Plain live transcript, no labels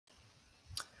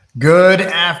Good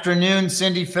afternoon,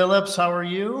 Cindy Phillips. How are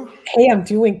you? Hey, I'm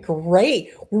doing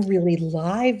great. We're really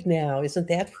live now. Isn't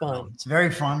that fun? It's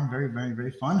very fun.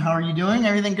 Very fun. How are you doing?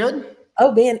 Everything good?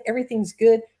 Oh, man, everything's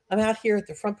good. I'm out here at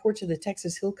the front porch of the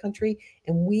Texas Hill Country,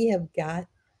 and we have got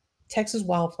Texas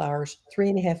wildflowers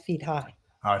 3.5 feet high.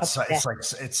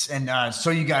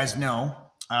 So you guys know,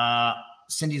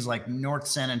 Cindy's like North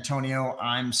San Antonio.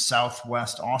 I'm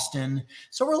Southwest Austin.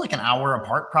 So we're like an hour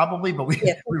apart probably, but we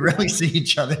really see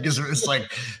each other because it's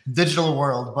like digital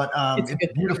world. But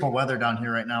it's beautiful weather down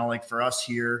here right now. Like for us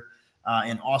here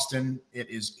in Austin, it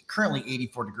is currently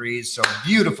 84 degrees. So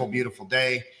beautiful, beautiful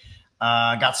day.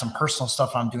 Got some personal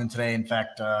stuff I'm doing today. In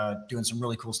fact, doing some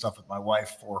really cool stuff with my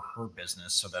wife for her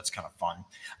business. So that's kind of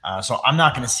fun. So I'm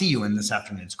not going to see you in this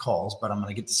afternoon's calls, but I'm going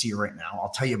to get to see you right now.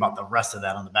 I'll tell you about the rest of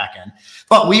that on the back end.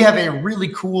 But we have a really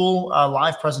cool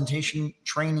live presentation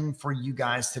training for you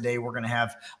guys today. We're going to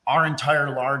have our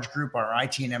entire large group, our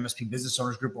IT and MSP business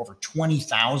owners group, over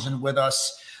 20,000 with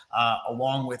us.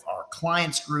 Along with our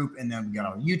clients group. And then we got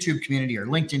our YouTube community, our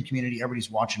LinkedIn community. Everybody's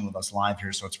watching with us live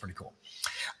here. So it's pretty cool.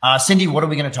 Cindy, what are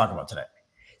we going to talk about today?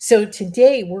 So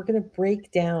today we're going to break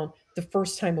down the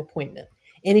first time appointment.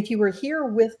 And if you were here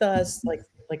with us like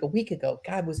a week ago,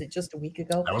 God, was it just a week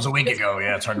ago? That was a week ago.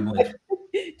 Yeah, it's hard to believe.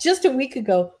 Just a week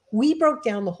ago, we broke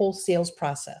down the whole sales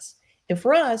process. And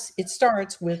for us, it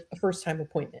starts with a first time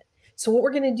appointment. So what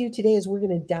we're going to do today is we're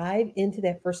going to dive into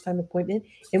that first time appointment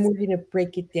and we're going to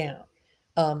break it down.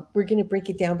 We're going to break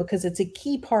it down because it's a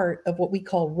key part of what we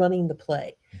call running the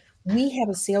play. We have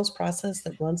a sales process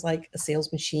that runs like a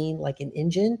sales machine, like an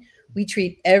engine. We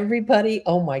treat everybody.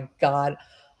 Oh my God.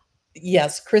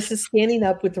 Yes, Chris is standing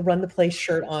up with the Run the Play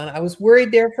shirt on. I was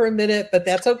worried there for a minute, but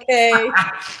that's okay.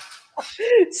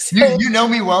 So, you know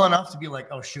me well enough to be like,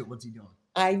 oh shoot, what's he doing?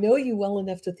 I know you well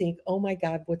enough to think, oh my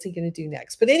God, what's he going to do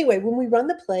next? But anyway, when we run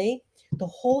the play, the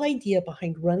whole idea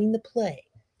behind running the play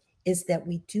is that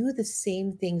we do the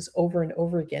same things over and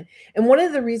over again. And one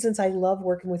of the reasons I love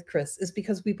working with Chris is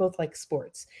because we both like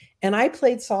sports. And I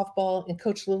played softball and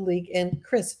coached Little League. And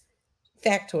Chris,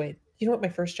 factoid, you know what my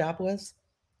first job was?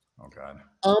 Oh, God.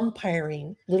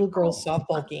 Umpiring little girls'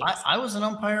 softball games. I was an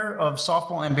umpire of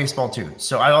softball and baseball too.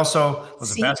 So I also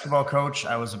was a basketball coach.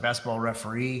 I was a basketball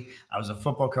referee. I was a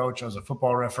football coach. I was a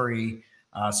football referee.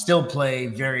 Still play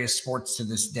various sports to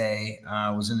this day.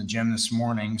 I was in the gym this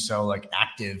morning. So like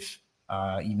active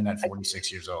even at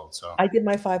 46 years old. So I did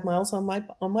my 5 miles on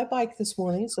my bike this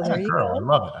morning. So there you go. I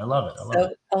love it. I love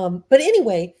it. But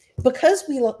anyway, because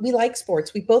we like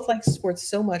sports, we both like sports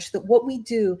so much that what we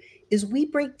do is we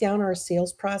break down our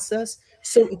sales process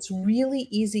so it's really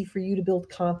easy for you to build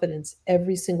confidence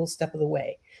every single step of the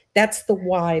way. That's the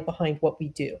why behind what we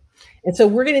do. And so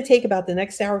we're going to take about the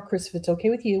next hour, Chris, if it's okay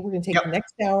with you, we're going to take the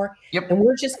next hour and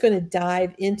we're just going to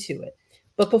dive into it.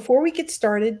 But before we get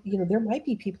started, there might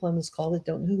be people on this call that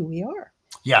don't know who we are.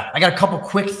 Yeah, I got a couple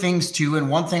quick things too. And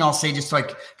one thing I'll say, just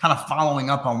like kind of following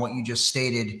up on what you just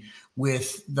stated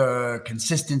with the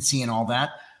consistency and all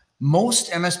that. Most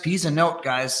MSPs, and note,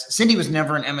 guys, Cindy was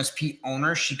never an MSP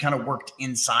owner. She kind of worked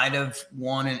inside of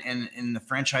one and in the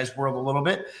franchise world a little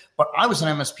bit. But I was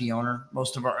an MSP owner.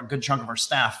 A good chunk of our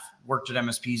staff worked at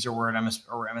MSPs or were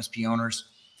MSP owners.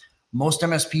 Most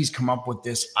MSPs come up with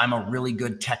this, I'm a really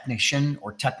good technician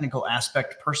or technical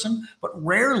aspect person, but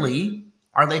rarely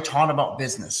are they taught about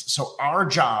business. So our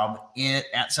job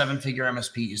at Seven Figure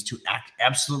MSP is to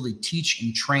absolutely teach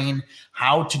and train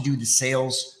how to do the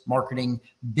sales, marketing,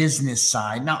 business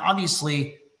side. Now,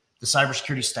 obviously, the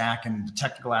cybersecurity stack and the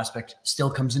technical aspect still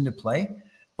comes into play,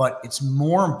 but it's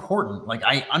more important. Like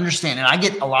I understand, and I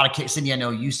get a lot of Cindy, I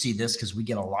know you see this because we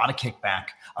get a lot of kickback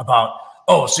about,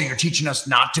 oh, so you're teaching us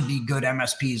not to be good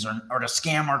MSPs or to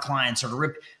scam our clients or to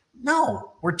rip.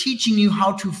 No, we're teaching you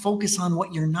how to focus on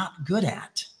what you're not good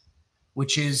at,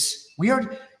 which is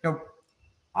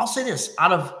I'll say this,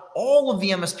 out of all of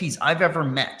the MSPs I've ever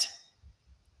met,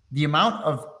 the amount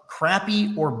of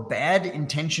crappy or bad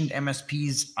intentioned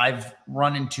MSPs I've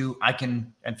run into,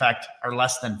 in fact, are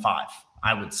less than 5,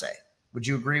 I would say. Would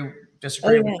you agree,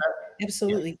 disagree with that?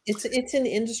 Absolutely. Yeah. It's an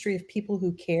industry of people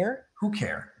who care.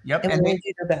 Yep. And they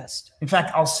do their best. In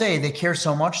fact, I'll say they care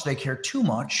so much, they care too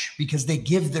much because they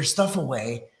give their stuff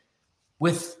away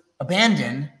with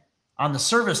abandon on the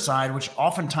service side, which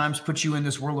oftentimes puts you in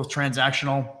this world of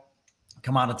transactional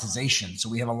commoditization. So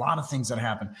we have a lot of things that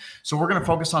happen. So we're going to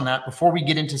focus on that. Before we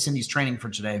get into Cindy's training for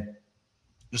today,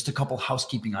 just a couple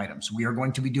housekeeping items. We are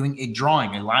going to be doing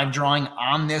a live drawing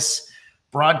on this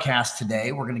broadcast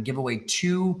today. We're going to give away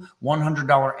 2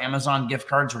 $100 Amazon gift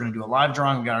cards. We're going to do a live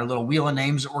drawing. We got our little wheel of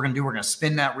names that we're going to do. We're going to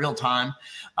spin that real time.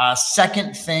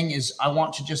 Second thing is I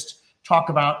want to just talk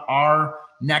about our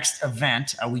next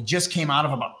event. We just came out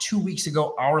of about 2 weeks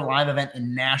ago, our live event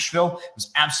in Nashville. It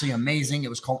was absolutely amazing. It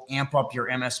was called Amp Up Your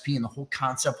MSP, and the whole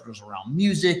concept was around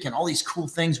music and all these cool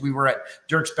things. We were at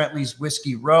Dirk Bentley's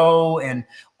Whiskey Row and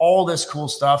all this cool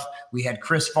stuff. We had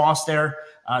Chris Voss there.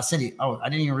 Cindy, I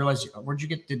didn't even realize, where'd you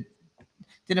get, did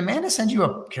Amanda send you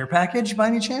a care package by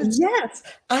any chance? Yes,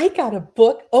 I got a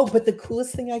book. Oh, but the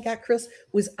coolest thing I got, Chris,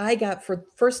 was I got for the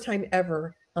first time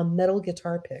ever a metal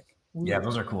guitar pick. Ooh. Yeah,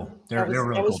 those are cool. They're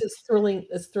really cool. That was as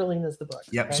thrilling as the book.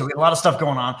 Yep. Right? So we have a lot of stuff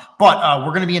going on, but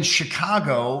we're going to be in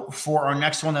Chicago for our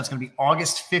next one. That's going to be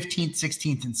August 15th,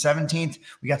 16th, and 17th.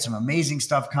 We got some amazing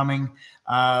stuff coming.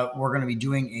 We're going to be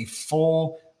doing a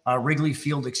full Wrigley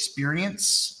Field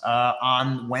experience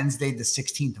on Wednesday, the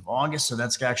 16th of August. So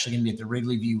that's actually going to be at the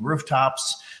Wrigley View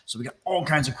rooftops. So we got all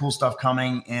kinds of cool stuff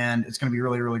coming, and it's going to be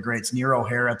really, really great. It's near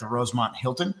O'Hare at the Rosemont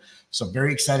Hilton. So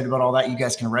very excited about all that. You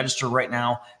guys can register right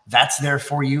now. That's there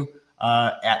for you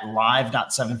at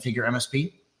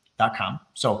live.sevenfiguremsp.com.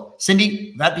 So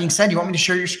Cindy, that being said, you want me to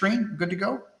share your screen? Good to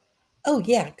go? Oh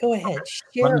yeah, go ahead.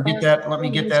 Let me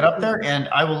get that up there, and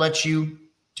I will let you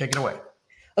take it away.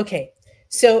 Okay.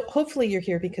 So hopefully you're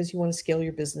here because you want to scale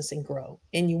your business and grow,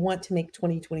 and you want to make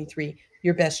 2023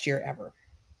 your best year ever.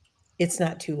 It's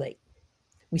not too late.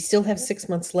 We still have 6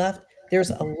 months left. There's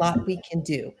a lot we can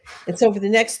do. And so over the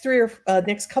next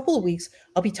next couple of weeks,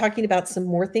 I'll be talking about some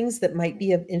more things that might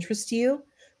be of interest to you.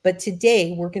 But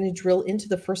today we're going to drill into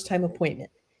the first time appointment.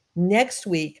 Next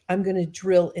week, I'm going to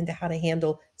drill into how to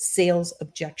handle sales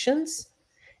objections.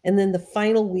 And then the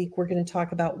final week, we're going to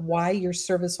talk about why your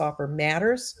service offer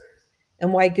matters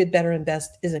and why good, better, and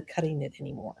best isn't cutting it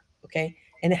anymore, okay?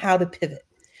 And how to pivot.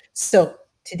 So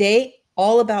today,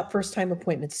 all about first-time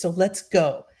appointments. So let's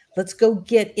go. Let's go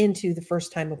get into the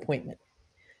first-time appointment.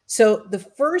 So the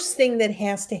first thing that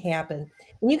has to happen,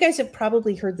 and you guys have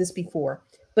probably heard this before,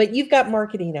 but you've got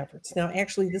marketing efforts. Now,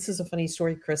 actually, this is a funny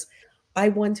story, Chris.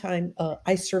 One time,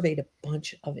 I surveyed a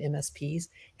bunch of MSPs,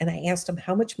 and I asked them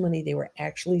how much money they were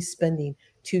actually spending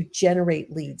to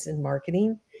generate leads in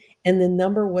marketing. And the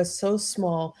number was so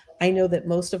small. I know that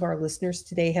most of our listeners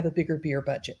today have a bigger beer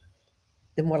budget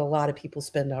than what a lot of people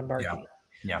spend on marketing.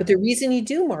 Yeah. But the reason you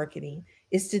do marketing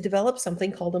is to develop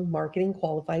something called a marketing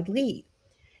qualified lead.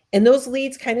 And those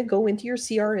leads kind of go into your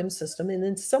CRM system. And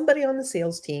then somebody on the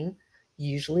sales team,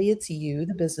 usually it's you,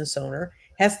 the business owner,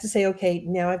 has to say, okay,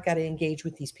 now I've got to engage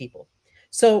with these people.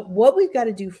 So what we've got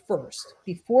to do first,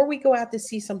 before we go out to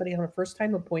see somebody on a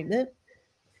first-time appointment,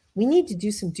 we need to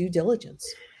do some due diligence.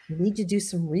 We need to do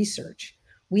some research.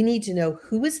 We need to know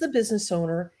who is the business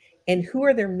owner and who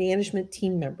are their management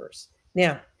team members.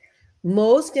 Now,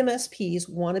 most MSPs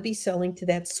want to be selling to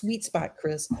that sweet spot,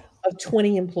 Chris, of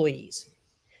 20 employees.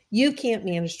 You can't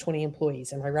manage 20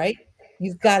 employees, am I right?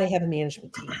 You've got to have a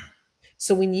management team.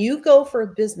 So when you go for a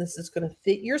business that's going to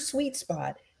fit your sweet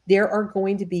spot, there are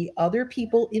going to be other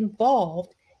people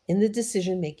involved in the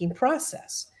decision-making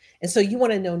process. And so you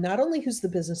want to know not only who's the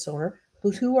business owner,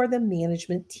 but who are the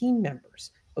management team members,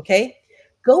 okay?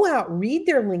 Go out, read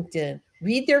their LinkedIn,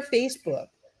 read their Facebook,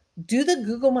 do the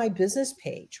Google My Business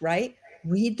page, right?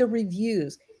 Read the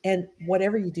reviews, and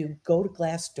whatever you do, go to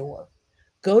Glassdoor.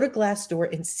 Go to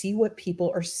Glassdoor and see what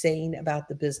people are saying about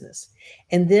the business.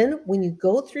 And then when you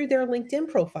go through their LinkedIn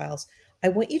profiles, I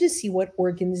want you to see what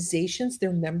organizations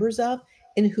they're members of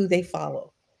and who they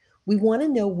follow. We want to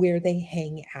know where they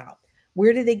hang out.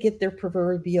 Where do they get their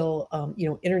proverbial,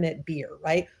 internet beer,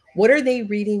 right? What are they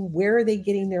reading? Where are they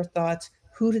getting their thoughts?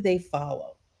 Who do they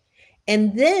follow?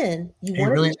 And then you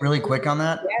want to really quick on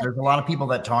that. Yeah. There's a lot of people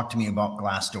that talk to me about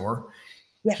Glassdoor.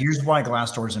 Yeah. Here's why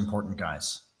Glassdoor is important,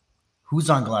 guys. Who's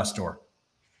on Glassdoor?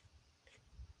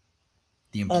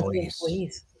 The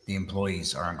employees. The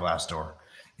employees are on Glassdoor.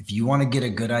 If you want to get a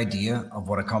good idea of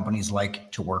what a company's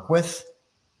like to work with,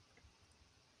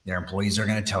 their employees are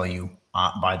going to tell you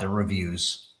by the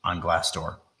reviews on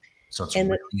Glassdoor. So it's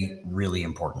really, really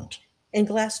important. And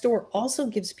Glassdoor also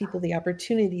gives people the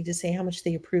opportunity to say how much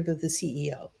they approve of the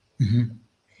CEO. Mm-hmm.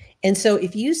 And so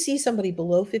if you see somebody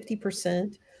below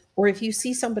 50%, or if you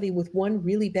see somebody with one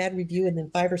really bad review and then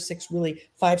 5 or 6 really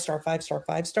 5-star, 5-star,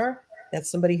 5-star,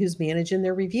 that's somebody who's managing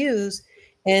their reviews.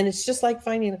 And it's just like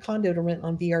finding a condo to rent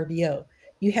on VRBO.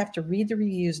 You have to read the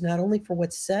reviews, not only for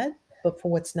what's said, but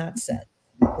for what's not said,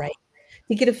 right?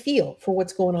 To get a feel for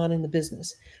what's going on in the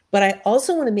business. But I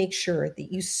also want to make sure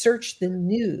that you search the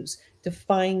news to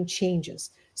find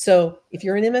changes. So if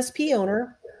you're an MSP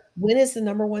owner, when is the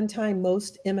number one time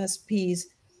most MSPs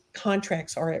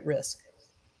contracts are at risk?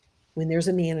 When there's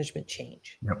a management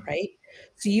change, right?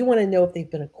 So you want to know if they've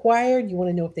been acquired. You want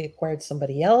to know if they acquired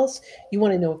somebody else. You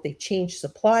want to know if they've changed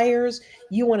suppliers.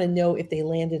 You want to know if they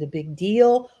landed a big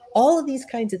deal. All of these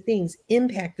kinds of things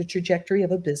impact the trajectory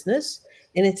of a business.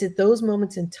 And it's at those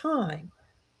moments in time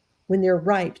when they're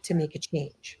ripe to make a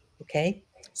change. Okay.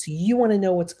 So you want to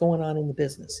know what's going on in the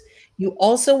business. You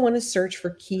also want to search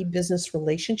for key business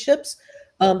relationships.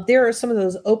 There are some of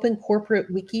those open corporate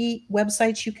wiki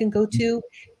websites you can go to,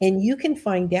 and you can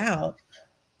find out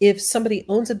if somebody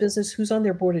owns a business, who's on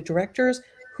their board of directors,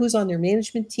 who's on their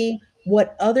management team,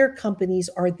 what other companies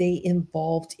are they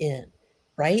involved in,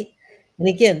 right? And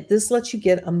again, this lets you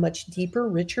get a much deeper,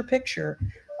 richer picture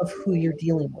of who you're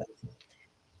dealing with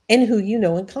and who you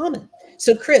know in common.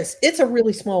 So, Chris, it's a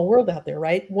really small world out there,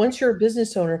 right? Once you're a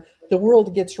business owner, the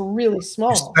world gets really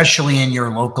small. Especially in your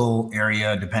local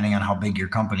area, depending on how big your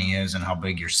company is and how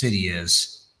big your city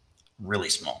is, really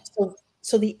small.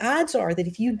 So the odds are that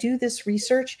if you do this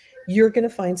research, you're going to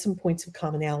find some points of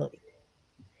commonality.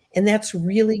 And that's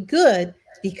really good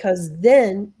because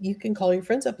then you can call your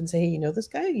friends up and say, hey, you know this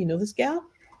guy? You know this gal?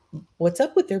 What's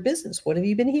up with their business? What have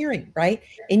you been hearing? Right?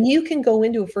 And you can go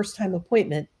into a first-time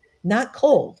appointment, not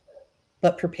cold,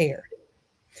 but prepared.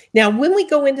 Now, when we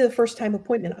go into the first-time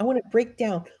appointment, I want to break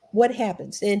down what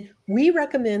happens. And we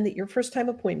recommend that your first-time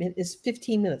appointment is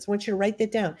 15 minutes. I want you to write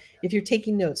that down. If you're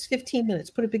taking notes, 15 minutes,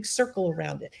 put a big circle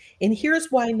around it. And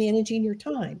here's why managing your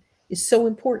time is so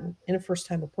important in a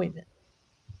first-time appointment.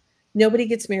 Nobody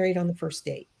gets married on the first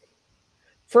date.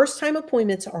 First-time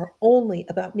appointments are only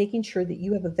about making sure that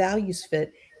you have a values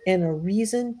fit and a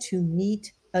reason to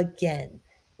meet again.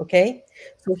 Okay?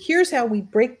 So here's how we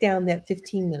break down that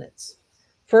 15 minutes.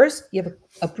 First, you have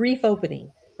a brief opening,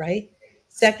 right?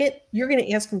 Second, you're going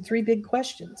to ask them 3 big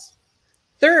questions.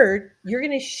 Third, you're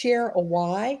going to share a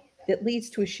why that leads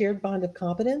to a shared bond of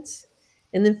competence.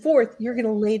 And then fourth, you're going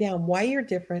to lay down why you're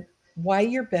different, why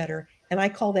you're better, and I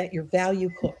call that your value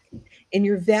hook. And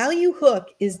your value hook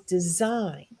is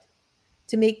designed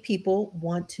to make people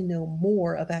want to know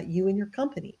more about you and your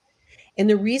company. And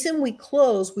the reason we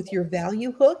close with your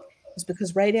value hook is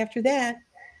because right after that,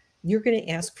 you're going to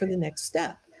ask for the next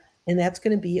step. And that's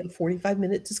going to be a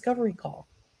 45-minute discovery call.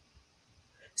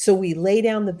 So we lay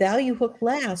down the value hook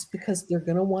last because they're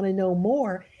going to want to know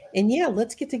more. And yeah,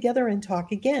 let's get together and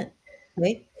talk again.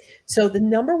 Right? So the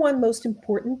number one most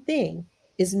important thing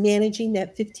is managing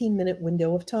that 15-minute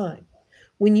window of time.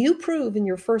 When you prove in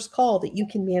your first call that you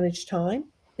can manage time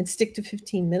and stick to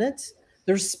 15 minutes,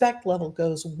 the respect level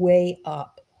goes way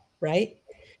up, right?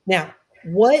 Now,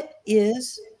 what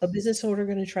is a business owner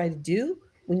going to try to do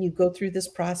when you go through this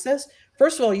process?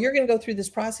 First of all, you're going to go through this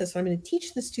process. I'm going to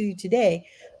teach this to you today,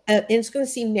 and it's going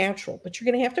to seem natural, but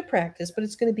you're going to have to practice, but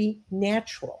it's going to be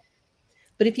natural.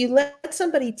 But if you let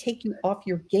somebody take you off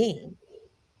your game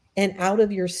and out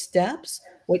of your steps,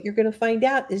 what you're going to find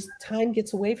out is time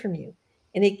gets away from you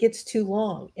and it gets too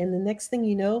long. And the next thing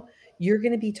you know, you're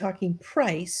going to be talking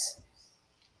price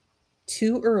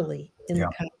too early in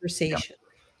the conversation.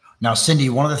 Now, Cindy,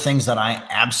 one of the things that I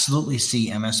absolutely see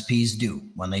MSPs do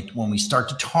when we start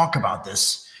to talk about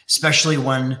this, especially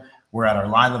when we're at our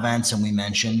live events and we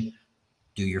mention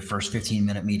do your first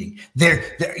 15-minute meeting,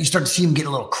 you start to see them get a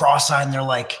little cross-eyed and they're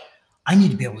like, I need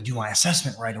to be able to do my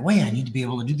assessment right away. I need to be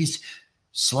able to do this.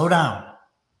 Slow down.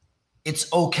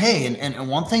 It's okay. And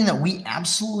one thing that we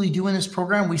absolutely do in this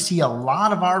program, we see a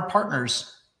lot of our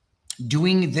partners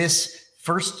doing this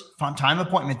first time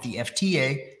appointment, the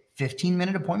FTA,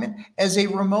 15-minute appointment, as a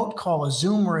remote call, a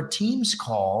Zoom or a Teams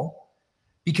call,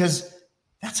 because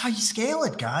that's how you scale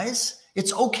it, guys.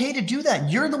 It's okay to do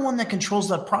that. You're the one that controls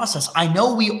that process. I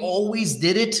know we always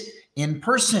did it in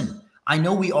person. I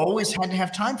know we always had to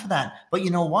have time for that. But you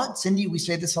know what, Cindy, we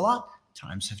say this a lot.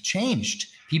 Times have changed.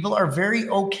 People are very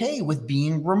okay with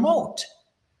being remote.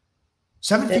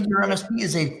 Seven Figure MSP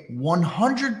is a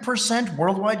 100%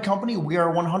 worldwide company. We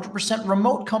are a 100%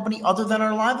 remote company other than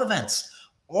our live events.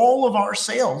 All of our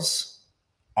sales,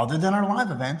 other than our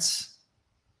live events,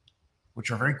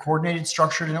 which are very coordinated,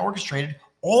 structured, and orchestrated,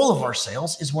 all of our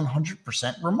sales is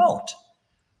 100% remote.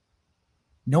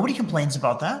 Nobody complains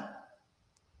about that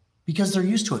because they're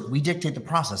used to it. We dictate the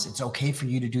process. It's okay for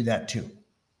you to do that too.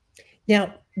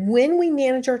 Now, when we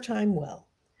manage our time well,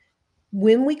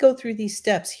 when we go through these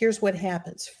steps, here's what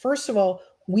happens. First of all,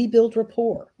 we build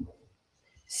rapport.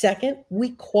 Second,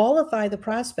 we qualify the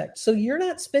prospect. So you're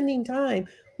not spending time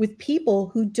with people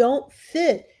who don't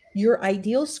fit your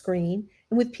ideal screen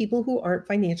and with people who aren't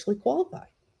financially qualified.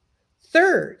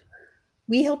 Third,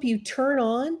 we help you turn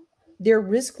on their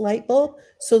risk light bulb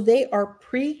so they are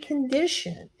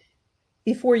preconditioned.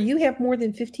 Before you have more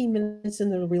than 15 minutes in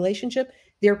the relationship,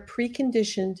 they're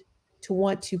preconditioned to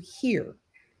want to hear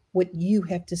what you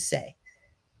have to say.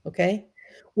 Okay.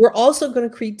 We're also going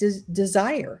to create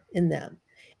desire in them.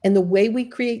 And the way we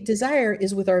create desire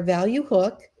is with our value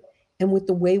hook and with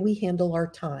the way we handle our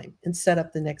time and set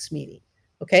up the next meeting.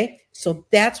 Okay. So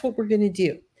that's what we're going to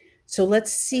do. So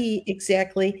let's see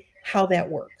exactly how that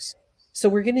works. So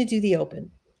we're going to do the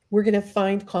open. We're going to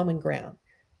find common ground.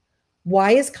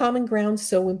 Why is common ground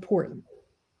so important?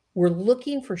 We're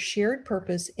looking for shared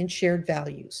purpose and shared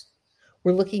values.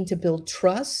 We're looking to build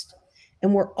trust.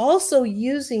 And we're also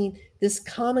using this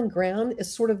common ground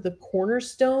as sort of the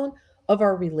cornerstone of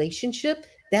our relationship.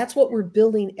 That's what we're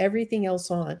building everything else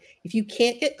on. If you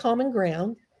can't get common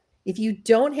ground, if you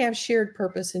don't have shared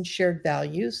purpose and shared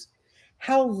values,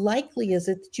 how likely is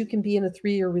it that you can be in a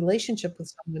 3-year relationship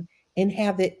with someone and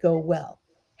have it go well?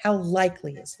 How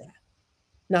likely is that?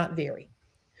 Not very.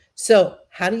 So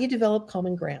how do you develop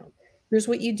common ground? Here's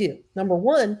what you do. Number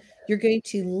one, you're going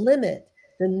to limit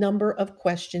the number of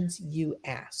questions you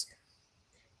ask.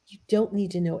 You don't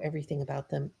need to know everything about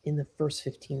them in the first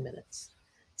 15 minutes.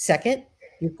 Second,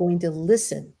 you're going to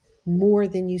listen more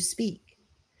than you speak.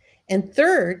 And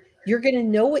third, you're going to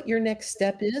know what your next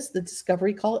step is, the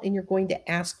discovery call, and you're going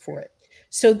to ask for it.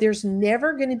 So there's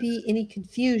never going to be any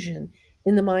confusion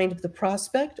in the mind of the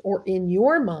prospect or in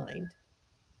your mind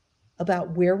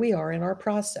about where we are in our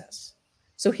process.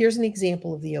 So here's an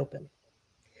example of the open.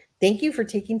 Thank you for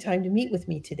taking time to meet with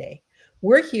me today.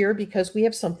 We're here because we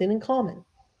have something in common.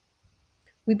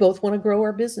 We both want to grow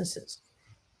our businesses.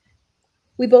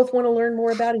 We both want to learn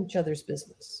more about each other's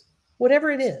business.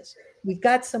 Whatever it is, we've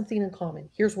got something in common.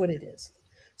 Here's what it is.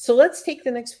 So let's take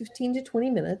the next 15 to 20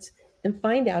 minutes and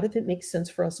find out if it makes sense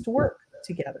for us to work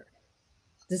together.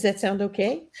 Does that sound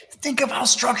okay? Think of how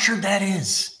structured that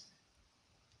is.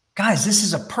 Guys, this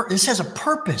has a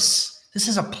purpose. This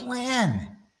is a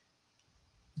plan.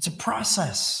 It's a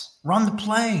process. Run the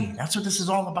play. That's what this is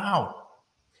all about.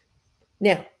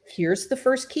 Now, here's the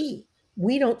first key.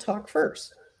 We don't talk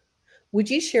first. Would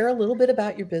you share a little bit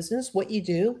about your business, what you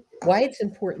do, why it's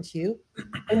important to you,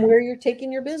 and where you're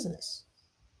taking your business?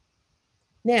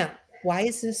 Now, why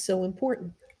is this so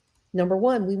important? Number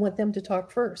one, we want them to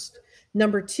talk first.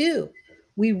 Number two,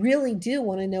 we really do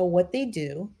want to know what they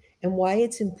do and why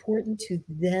it's important to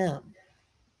them,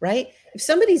 right? If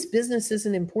somebody's business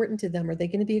isn't important to them, are they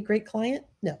going to be a great client?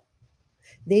 No.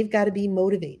 They've got to be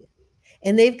motivated.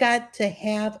 And they've got to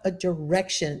have a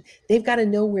direction. They've got to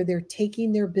know where they're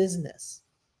taking their business.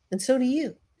 And so do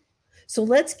you. So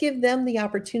let's give them the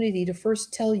opportunity to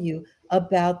first tell you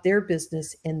about their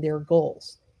business and their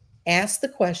goals. Ask the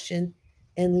question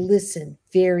and listen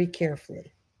very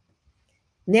carefully.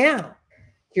 Now,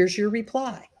 here's your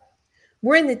reply.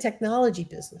 We're in the technology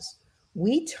business.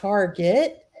 We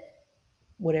target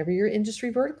whatever your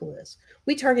industry vertical is.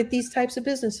 We target these types of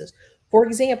businesses. For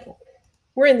example,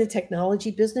 we're in the technology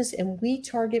business and we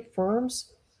target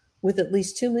firms with at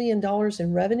least $2 million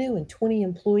in revenue and 20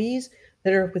 employees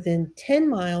that are within 10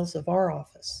 miles of our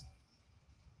office.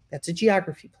 That's a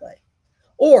geography play.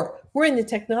 Or we're in the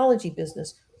technology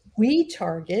business. We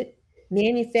target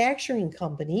manufacturing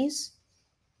companies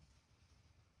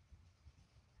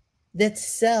that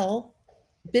sell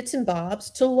bits and bobs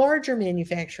to larger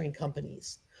manufacturing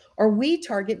companies. Or we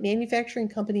target manufacturing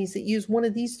companies that use one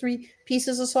of these 3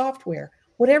 pieces of software.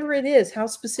 Whatever it is, how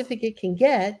specific it can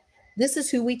get, this is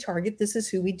who we target. This is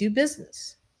who we do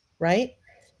business, right?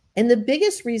 And the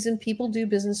biggest reason people do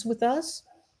business with us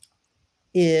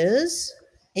is,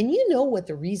 and you know what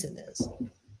the reason is.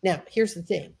 Now, here's the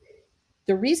thing.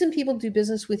 The reason people do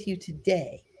business with you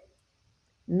today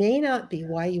may not be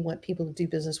why you want people to do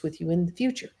business with you in the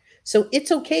future. So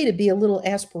it's okay to be a little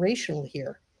aspirational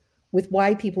here with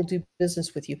why people do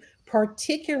business with you,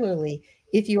 particularly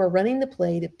if you are running the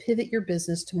play to pivot your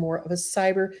business to more of a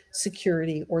cyber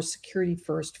security or security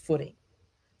first footing.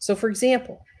 So for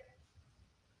example,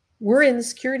 we're in the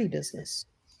security business.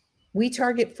 We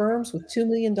target firms with $2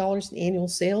 million in annual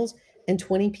sales and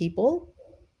 20 people,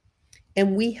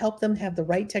 and we help them have the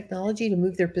right technology to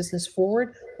move their business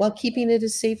forward while keeping it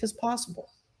as safe as possible.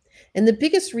 And the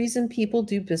biggest reason people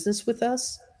do business with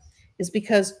us is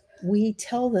because we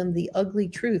tell them the ugly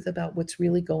truth about what's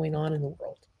really going on in the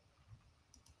world.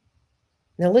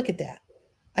 Now look at that.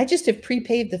 I just have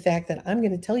pre-paved the fact that I'm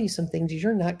going to tell you some things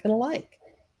you're not going to like.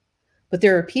 But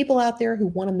there are people out there who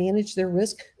want to manage their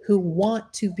risk, who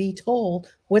want to be told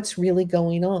what's really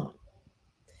going on.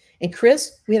 And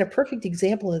Chris, we had a perfect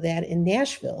example of that in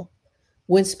Nashville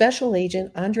when Special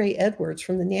Agent Andre Edwards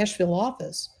from the Nashville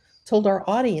office told our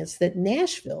audience that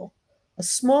Nashville, a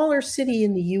smaller city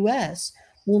in the US,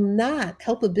 will not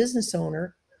help a business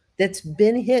owner that's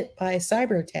been hit by a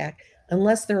cyber attack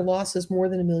unless their loss is more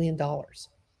than $1 million. Now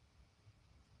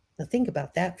think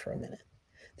about that for a minute.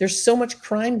 There's so much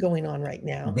crime going on right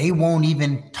now. They won't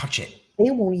even touch it.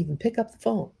 They won't even pick up the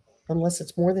phone unless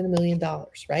it's more than $1 million,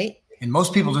 right? And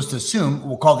most people just assume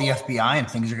we'll call the FBI and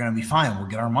things are going to be fine. We'll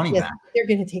get our money back. They're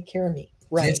going to take care of me.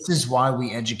 Right. This is why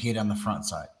we educate on the front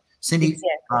side. Cindy,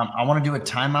 exactly. I want to do a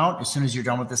timeout as soon as you're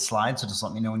done with this slide. So just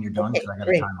let me know when you're done, because I got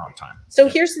a timeout time. So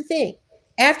here's the thing.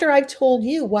 After I've told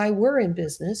you why we're in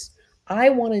business, I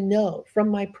want to know from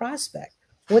my prospect,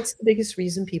 what's the biggest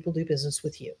reason people do business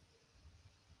with you?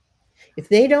 If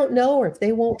they don't know, or if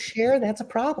they won't share, that's a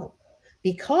problem.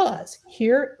 Because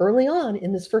here early on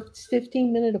in this first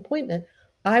 15-minute appointment,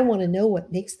 I want to know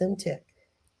what makes them tick.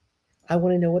 I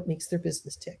want to know what makes their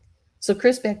business tick. So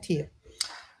Chris, back to you.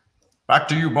 Back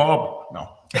to you, Bob. No.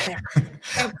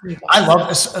 I love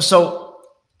this. So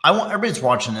I want everybody's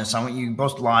watching this. I want you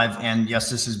both live, and yes,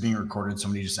 this is being recorded.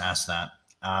 Somebody just asked that.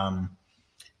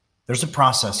 There's a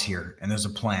process here, and there's a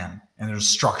plan, and there's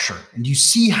structure. And you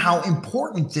see how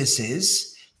important this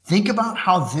is. Think about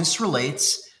how this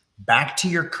relates back to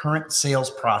your current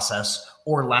sales process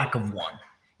or lack of one,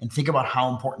 and think about how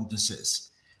important this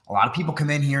is. A lot of people come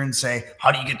in here and say,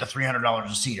 how do you get the $300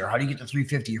 a seat? Or how do you get the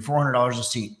 $350 or $400 a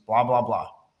seat? Blah, blah, blah.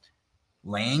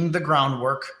 Laying the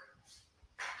groundwork,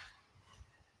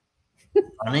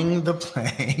 running the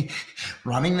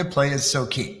play is so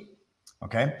key.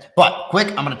 Okay. But quick,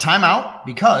 I'm going to time out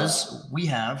because we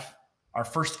have our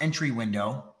first entry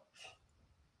window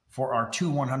for our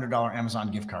 2 $100 Amazon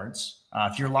gift cards.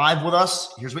 If you're live with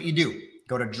us, here's what you do.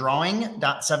 Go to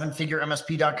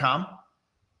drawing.7figuremsp.com.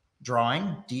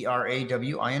 Drawing,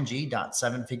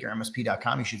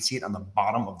 drawing.7figuremsp.com. You should see it on the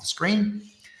bottom of the screen.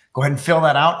 Go ahead and fill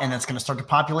that out, and it's going to start to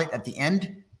populate. At the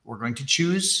end, we're going to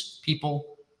choose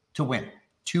people to win.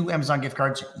 2 Amazon gift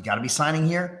cards. You got to be signing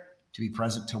here to be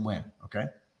present to win. Okay.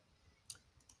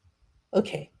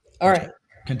 Okay. All right.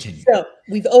 Continue. So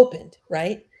we've opened,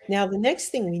 right? Now, the next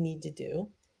thing we need to do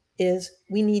is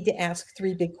we need to ask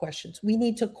 3 big questions. We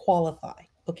need to qualify.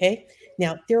 Okay.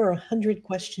 Now, there are 100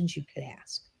 questions you could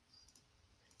ask.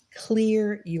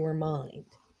 Clear your mind.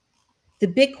 The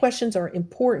big questions are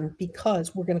important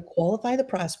because we're going to qualify the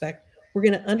prospect. We're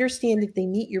going to understand if they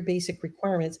meet your basic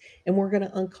requirements, and we're going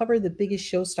to uncover the biggest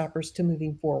showstoppers to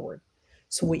moving forward.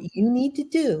 So what you need to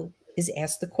do is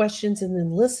ask the questions and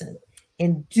then listen,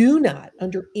 and do not,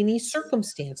 under any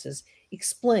circumstances,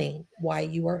 explain why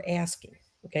you are asking.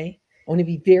 Okay. I want to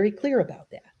be very clear about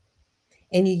that.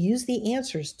 And you use the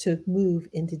answers to move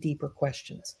into deeper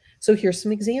questions. So here's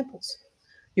some examples.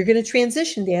 You're going to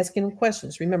transition to asking them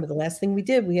questions. Remember, the last thing we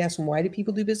did, we asked them, why do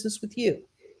people do business with you?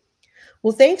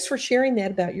 Well, thanks for sharing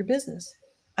that about your business.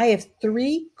 I have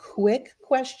 3 quick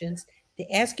questions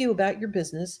to ask you about your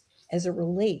business as it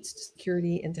relates to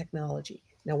security and technology.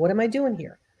 Now, what am I doing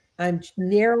here? I'm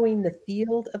narrowing the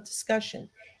field of discussion,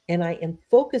 and I am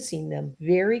focusing them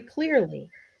very clearly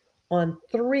on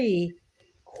 3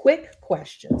 quick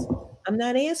questions. I'm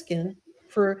not asking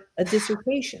for a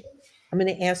dissertation. I'm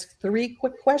going to ask 3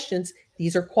 quick questions.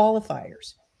 These are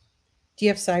qualifiers. Do you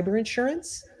have cyber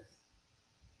insurance?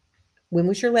 When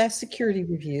was your last security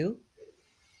review?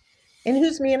 And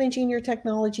who's managing your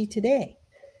technology today?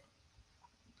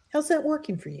 How's that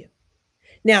working for you?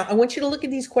 Now, I want you to look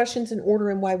at these questions in order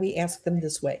and why we ask them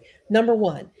this way. Number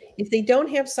 1, if they don't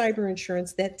have cyber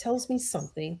insurance, that tells me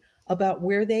something about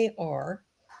where they are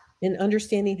in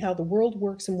understanding how the world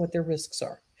works and what their risks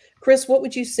are. Chris, what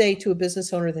would you say to a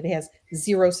business owner that has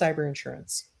 0 cyber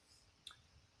insurance?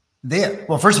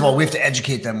 Well, first of all, we have to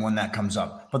educate them when that comes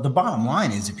up. But the bottom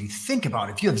line is, if you think about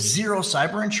it, if you have 0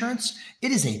 cyber insurance,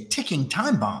 it is a ticking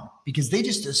time bomb, because they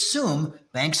just assume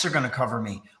banks are going to cover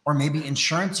me, or maybe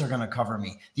insurance are going to cover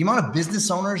me. The amount of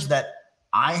business owners that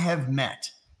I have met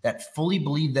that fully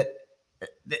believe that,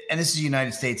 and this is a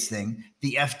United States thing,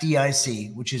 the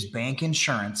FDIC, which is bank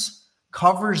insurance,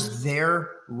 covers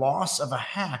their loss of a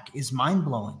hack is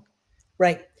mind-blowing.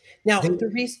 Right. Now,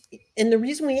 the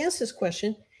reason we ask this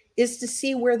question is to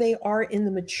see where they are in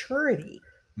the maturity,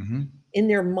 in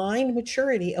their mind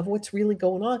maturity of what's really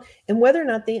going on, and whether or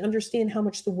not they understand how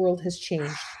much the world has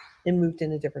changed and moved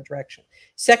in a different direction.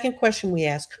 Second question we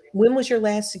ask, when was your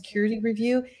last security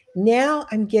review? Now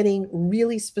I'm getting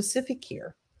really specific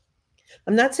here.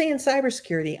 I'm not saying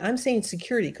cybersecurity. I'm saying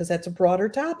security, because that's a broader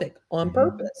topic on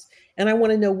purpose. And I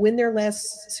want to know when their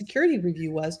last security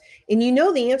review was. And you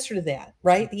know the answer to that,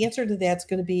 right? The answer to that's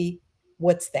going to be,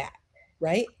 what's that,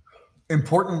 right?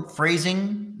 Important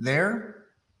phrasing there.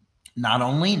 Not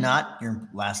only not your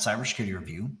last cybersecurity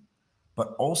review,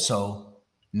 but also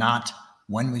not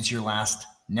when was your last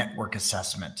network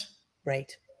assessment.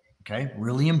 Right. Okay.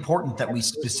 Really important that we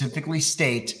specifically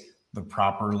state the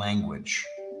proper language.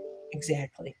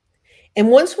 Exactly. And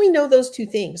once we know those two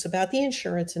things about the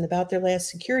insurance and about their last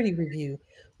security review,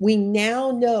 we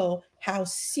now know how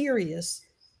serious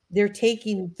they're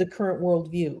taking the current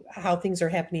worldview, how things are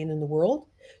happening in the world.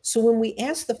 So when we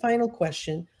ask the final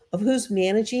question of who's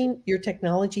managing your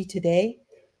technology today,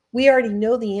 we already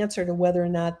know the answer to whether or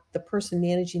not the person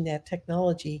managing that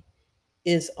technology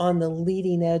is on the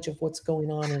leading edge of what's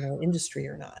going on in our industry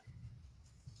or not.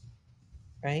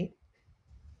 Right?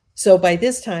 So by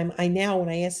this time, when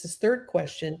I ask this third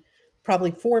question,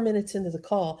 probably 4 minutes into the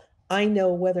call, I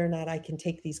know whether or not I can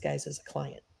take these guys as a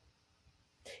client.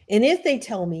 And if they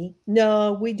tell me,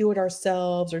 no, we do it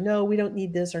ourselves, or no, we don't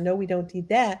need this, or no, we don't need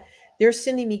that, they're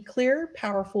sending me clear,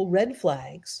 powerful red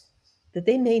flags that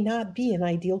they may not be an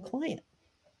ideal client.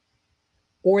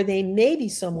 Or they may be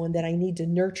someone that I need to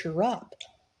nurture up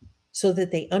so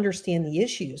that they understand the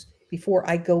issues before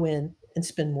I go in and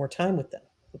spend more time with them.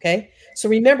 Okay. So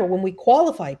remember, when we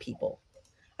qualify people,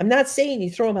 I'm not saying you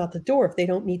throw them out the door if they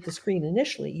don't meet the screen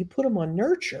initially. You put them on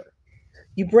nurture,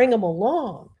 you bring them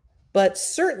along. But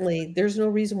certainly there's no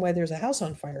reason why there's a house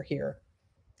on fire here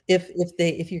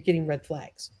if you're getting red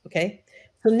flags. Okay.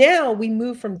 So now we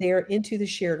move from there into the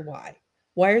shared why.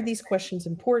 Why are these questions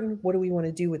important? What do we want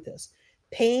to do with this?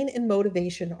 Pain and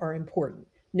motivation are important.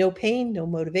 No pain, no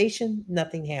motivation,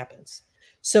 nothing happens.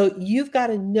 So you've got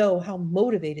to know how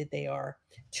motivated they are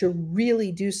to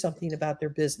really do something about their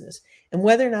business and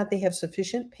whether or not they have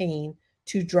sufficient pain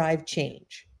to drive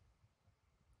change.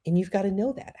 And you've got to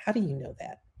know that. How do you know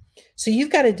that? So you've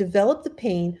got to develop the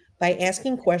pain by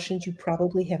asking questions you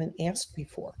probably haven't asked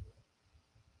before.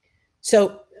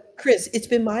 So, Chris, it's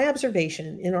been my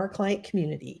observation in our client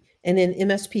community and in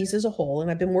MSPs as a whole,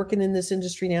 and I've been working in this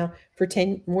industry now for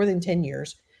more than 10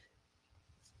 years.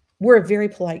 We're a very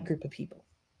polite group of people.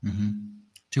 Mm-hmm.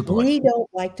 Too polite. We don't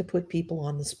like to put people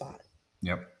on the spot.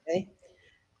 Yep. Okay.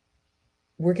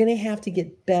 We're going to have to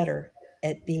get better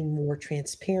at being more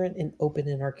transparent and open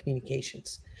in our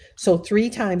communications. So 3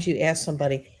 times you ask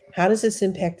somebody, how does this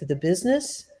impact the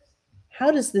business? How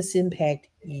does this impact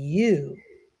you?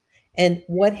 And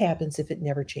what happens if it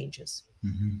never changes?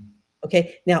 Mm-hmm.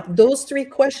 Okay. Now, those 3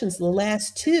 questions, the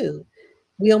last 2,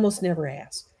 we almost never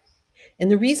ask.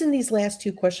 And the reason these last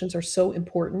 2 questions are so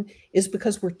important is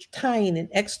because we're tying an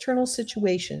external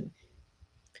situation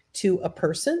to a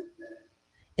person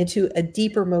and to a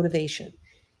deeper motivation.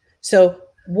 So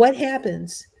what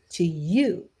happens to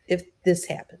you if this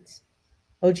happens?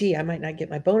 Oh, gee, I might not get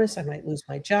my bonus. I might lose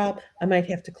my job. I might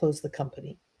have to close the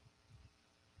company.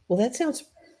 Well, that sounds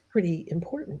pretty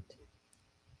important,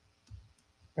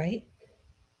 right?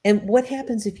 And what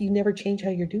happens if you never change how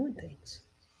you're doing things?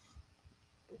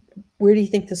 Where do you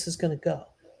think this is going to go?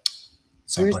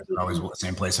 Same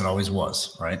place it always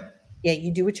was, right? Yeah,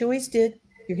 you do what you always did.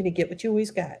 You're going to get what you always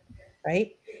got,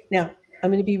 right? Now, I'm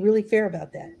going to be really fair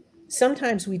about that.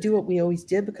 Sometimes we do what we always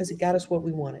did because it got us what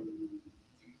we wanted.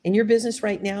 In your business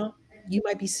right now, you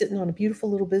might be sitting on a beautiful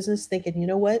little business thinking, you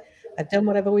know what? I've done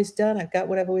what I've always done. I've got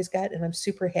what I've always got, and I'm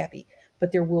super happy.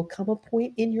 But there will come a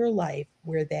point in your life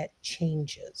where that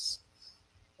changes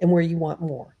and where you want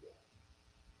more.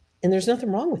 And there's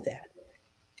nothing wrong with that.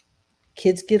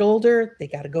 Kids get older, they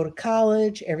got to go to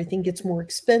college, everything gets more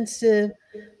expensive.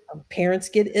 Parents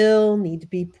get ill, need to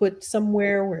be put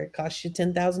somewhere where it costs you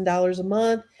 $10,000 a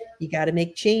month. You got to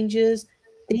make changes.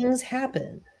 Things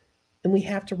happen, and we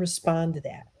have to respond to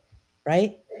that,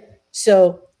 right?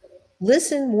 So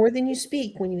listen more than you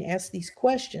speak when you ask these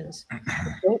questions.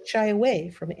 Don't shy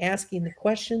away from asking the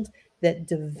questions that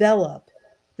develop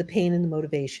the pain and the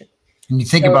motivation. And you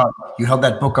think about, you held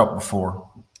that book up before,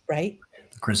 right?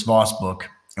 The Chris Voss book.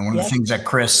 And one of the things that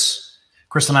Chris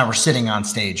and I were sitting on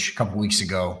stage a couple of weeks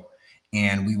ago,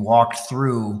 and we walked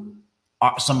through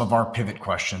some of our pivot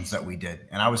questions that we did.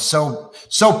 And I was so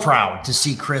proud to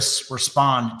see Chris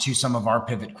respond to some of our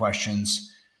pivot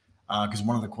questions. Because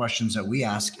one of the questions that we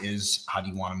ask is, how do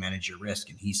you want to manage your risk?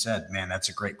 And he said, man, that's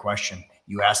a great question.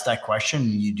 You ask that question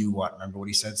and you do what? Remember what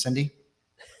he said, Cindy?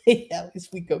 Yeah, at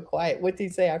least we go quiet. What did he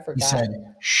say? I forgot. He said,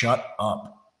 shut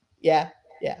up. Yeah.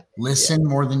 Listen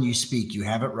more than you speak. You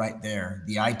have it right there.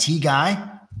 The IT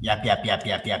guy, yap.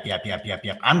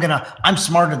 I'm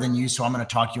smarter than you, so I'm going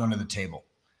to talk you under the table.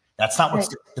 That's not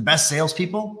what's the best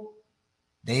salespeople.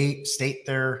 They state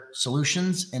their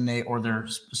solutions and they're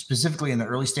specifically in the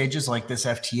early stages like this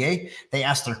FTA, they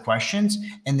ask their questions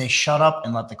and they shut up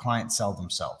and let the client sell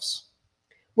themselves.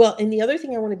 Well, and the other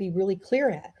thing I want to be really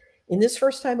clear at, in this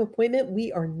first time appointment,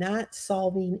 we are not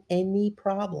solving any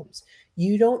problems.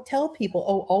 You don't tell people,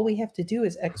 oh, all we have to do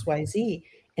is X, Y, Z,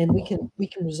 and we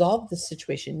can resolve this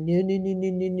situation. No, no, no, no,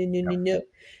 no, no, no, no, no.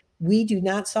 We do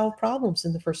not solve problems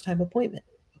in the first time appointment.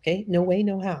 Okay, no way,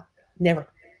 no how, never.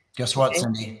 Guess what,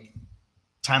 Cindy?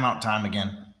 Timeout time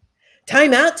again.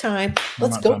 Timeout time.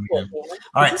 Let's go for it.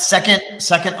 All right, second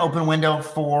open window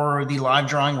for the live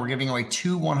drawing. We're giving away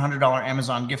 2 $100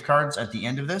 Amazon gift cards at the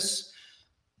end of this.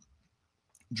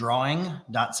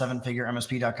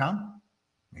 Drawing.sevenfiguremsp.com.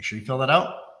 Make sure you fill that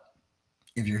out.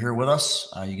 If you're here with us,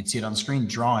 you can see it on the screen,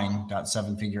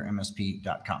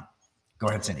 drawing.sevenfiguremsp.com. Go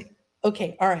ahead, Cindy.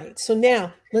 Okay, all right. So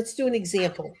now let's do an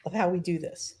example of how we do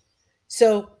this.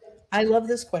 So I love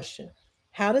this question.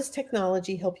 How does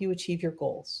technology help you achieve your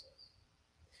goals?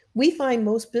 We find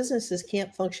most businesses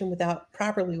can't function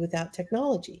properly without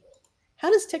technology.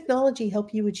 How does technology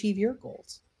help you achieve your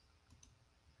goals?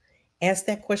 Ask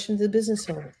that question to the business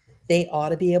owner. They ought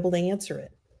to be able to answer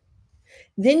it.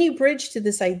 Then you bridge to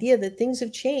this idea that things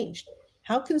have changed.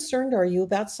 How concerned are you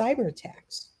about cyber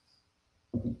attacks?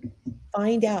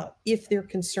 Find out if they're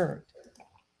concerned.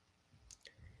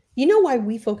 You know why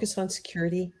we focus on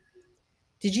security?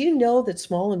 Did you know that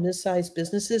small and mid-sized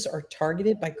businesses are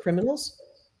targeted by criminals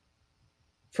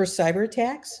for cyber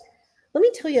attacks? Let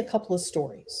me tell you a couple of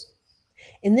stories.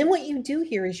 And then what you do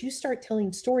here is you start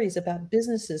telling stories about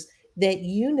businesses that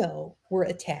you know were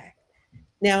attacked.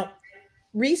 Now,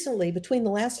 recently, between the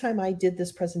last time I did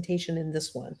this presentation and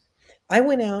this one, I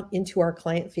went out into our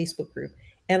client Facebook group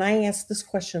and I asked this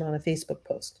question on a Facebook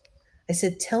post. I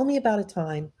said, tell me about a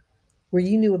time where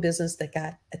you knew a business that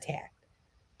got attacked.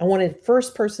 I wanted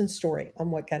first-person story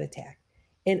on what got attacked.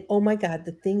 And oh my God,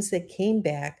 the things that came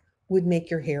back would make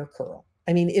your hair curl.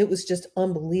 I mean, it was just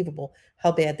unbelievable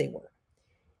how bad they were.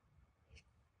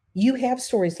 You have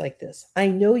stories like this. I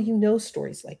know you know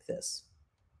stories like this.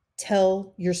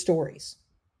 Tell your stories.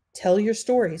 Tell your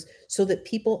stories so that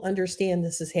people understand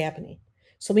this is happening.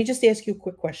 So let me just ask you a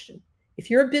quick question. If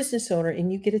you're a business owner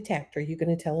and you get attacked, are you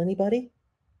going to tell anybody?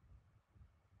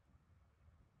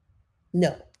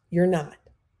 No, you're not.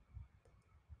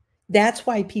 That's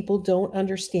why people don't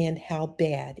understand how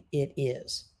bad it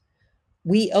is.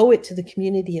 We owe it to the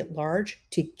community at large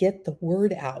to get the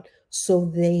word out so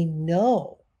they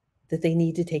know that they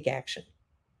need to take action.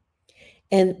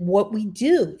 And what we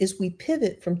do is we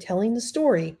pivot from telling the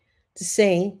story to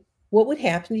saying, what would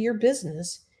happen to your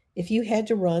business if you had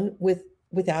to run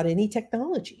without any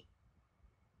technology?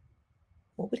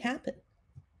 What would happen?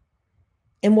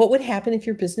 And what would happen if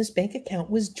your business bank account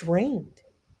was drained?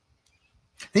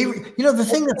 The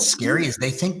thing that's scary is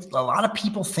a lot of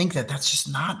people think that that's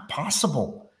just not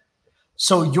possible.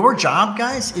 So your job,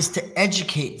 guys, is to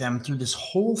educate them through this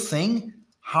whole thing,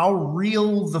 how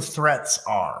real the threats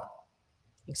are.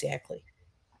 Exactly.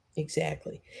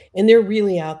 And they're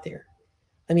really out there.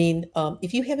 I mean,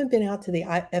 if you haven't been out to the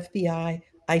FBI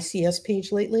ICS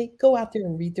page lately, go out there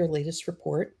and read their latest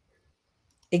report.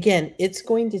 Again, it's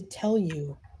going to tell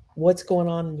you what's going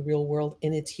on in the real world,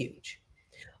 and it's huge.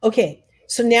 Okay,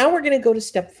 so now we're going to go to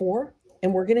step 4,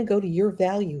 and we're going to go to your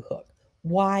value hook,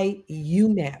 why you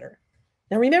matter.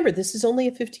 Now, remember, this is only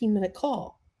a 15-minute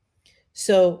call.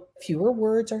 So fewer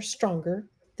words are stronger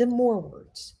than more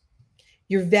words.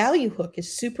 Your value hook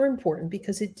is super important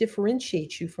because it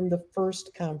differentiates you from the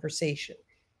first conversation.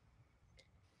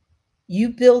 You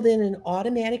build in an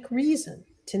automatic reason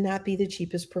to not be the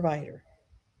cheapest provider,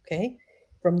 okay?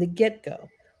 From the get-go.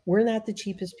 We're not the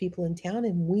cheapest people in town,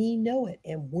 and we know it,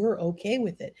 and we're okay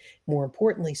with it. More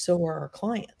importantly, so are our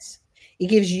clients. It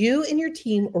gives you and your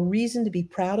team a reason to be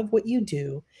proud of what you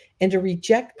do and to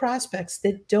reject prospects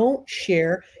that don't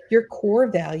share your core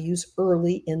values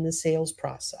early in the sales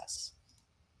process.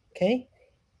 Okay?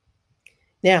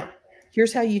 Now,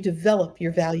 here's how you develop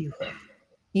your value hook.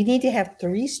 You need to have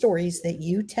 3 stories that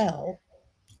you tell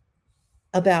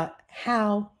about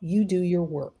how you do your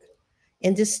work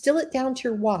and distill it down to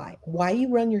your why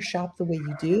you run your shop the way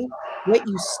you do, what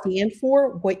you stand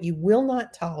for, what you will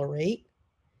not tolerate.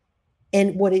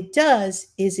 And what it does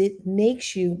is it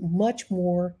makes you much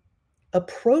more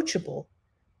approachable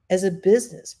as a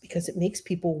business because it makes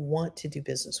people want to do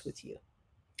business with you.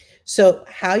 So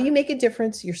how you make a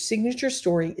difference, your signature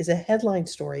story is a headline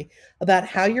story about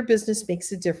how your business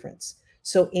makes a difference.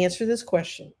 So answer this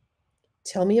question.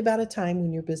 Tell me about a time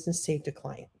when your business saved a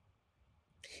client.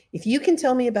 If you can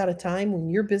tell me about a time when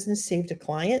your business saved a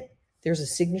client, there's a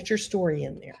signature story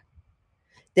in there.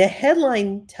 The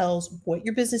headline tells what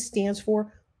your business stands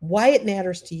for, why it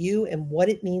matters to you, and what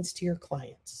it means to your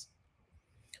clients.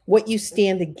 What you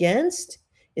stand against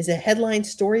is a headline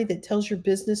story that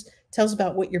tells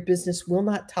about what your business will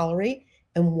not tolerate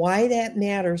and why that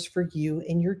matters for you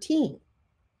and your team.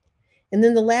 And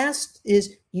then the last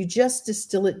is you just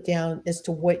distill it down as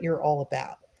to what you're all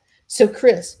about. So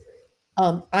Chris,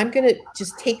 I'm going to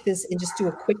just take this and just do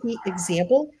a quickie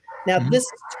example. Now, this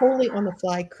is totally on the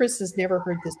fly. Chris has never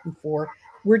heard this before.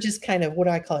 We're just kind of, what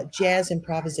do I call it, jazz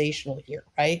improvisational here,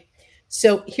 right?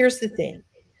 So here's the thing.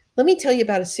 Let me tell you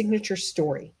about a signature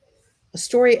story, a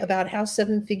story about how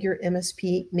seven-figure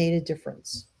MSP made a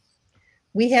difference.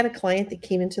 We had a client that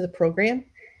came into the program,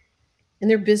 and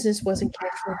their business wasn't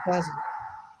cash flow positive.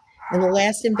 And the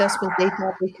last investment they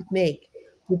thought they could make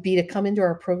would be to come into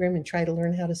our program and try to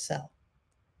learn how to sell.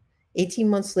 18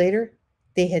 months later,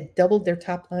 they had doubled their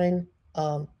top line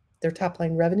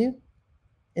revenue,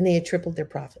 and they had tripled their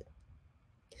profit.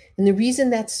 And the reason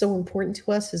that's so important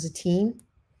to us as a team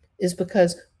is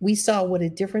because we saw what a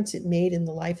difference it made in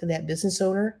the life of that business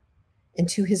owner and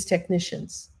to his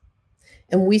technicians.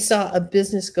 And we saw a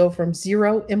business go from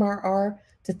 0 MRR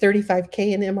to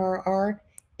 35K in MRR.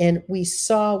 And we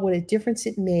saw what a difference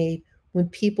it made when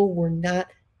people were not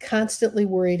constantly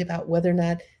worried about whether or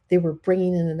not they were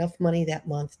bringing in enough money that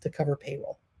month to cover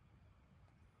payroll.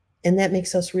 And that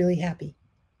makes us really happy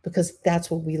because that's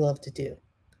what we love to do.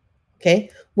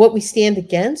 Okay. What we stand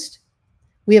against,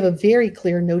 we have a very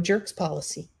clear no jerks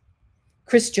policy.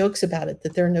 Chris jokes about it,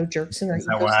 that there are no jerks in our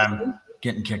ecosystem. That's why I'm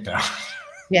getting kicked out.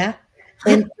 Yeah.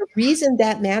 And the reason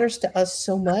that matters to us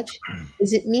so much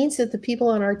is it means that the people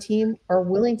on our team are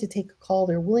willing to take a call.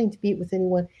 They're willing to meet with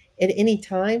anyone at any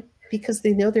time because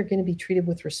they know they're going to be treated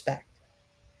with respect.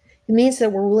 It means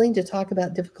that we're willing to talk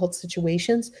about difficult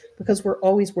situations because we're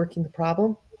always working the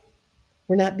problem.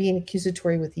 We're not being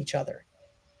accusatory with each other.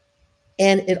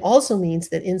 And it also means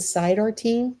that inside our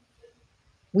team,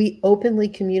 we openly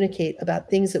communicate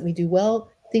about things that we do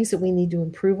well, things that we need to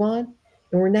improve on.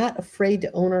 And we're not afraid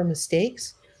to own our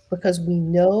mistakes because we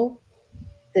know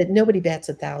that nobody bats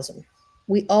 1,000.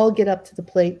 We all get up to the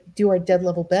plate, do our dead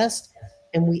level best,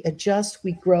 and we adjust,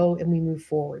 we grow, and we move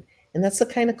forward. And that's the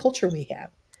kind of culture we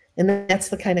have. And that's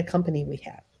the kind of company we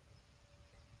have.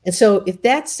 And so if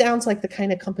that sounds like the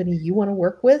kind of company you want to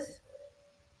work with,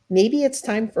 maybe it's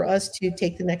time for us to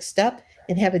take the next step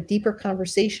and have a deeper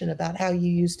conversation about how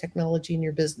you use technology in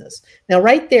your business. Now,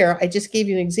 right there, I just gave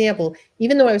you an example.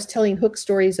 Even though I was telling hook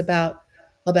stories about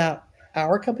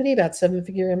our company, about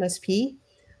seven-figure MSP,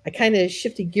 I kind of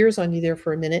shifted gears on you there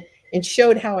for a minute and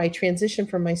showed how I transitioned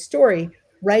from my story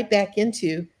right back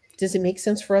into, does it make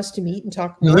sense for us to meet and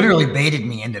talk? You literally baited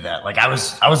me into that. Like I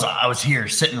was here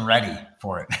sitting ready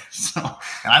for it. So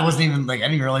and I wasn't even like, I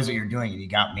didn't realize what you're doing and you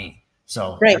got me.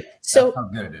 So right. That's so how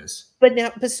good it is.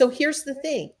 But so here's the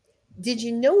thing. Did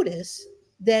you notice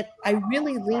that I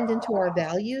really leaned into our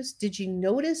values? Did you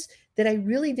notice that I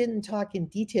really didn't talk in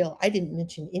detail? I didn't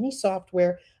mention any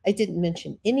software. I didn't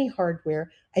mention any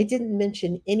hardware. I didn't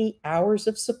mention any hours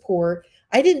of support.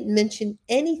 I didn't mention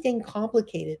anything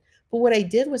complicated. But what I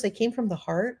did was I came from the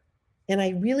heart and I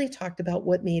really talked about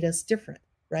what made us different,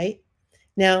 right?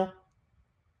 Now,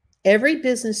 every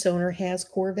business owner has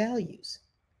core values.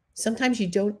 Sometimes you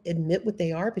don't admit what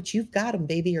they are, but you've got them,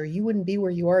 baby, or you wouldn't be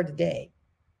where you are today,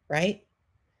 right?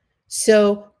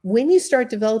 So when you start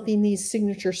developing these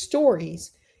signature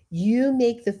stories, you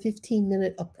make the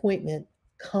 15-minute appointment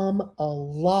come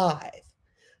alive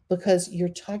because you're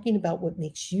talking about what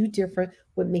makes you different,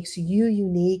 what makes you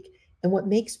unique, and what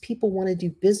makes people want to do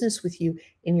business with you.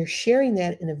 And you're sharing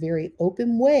that in a very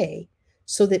open way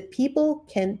so that people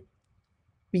can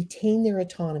retain their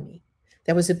autonomy.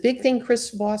 That was a big thing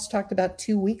Chris Voss talked about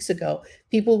 2 weeks ago.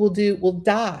 People will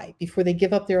die before they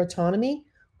give up their autonomy.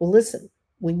 Well, listen,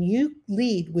 when you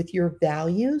lead with your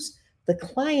values, the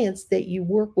clients that you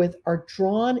work with are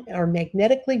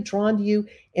magnetically drawn to you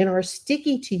and are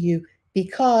sticky to you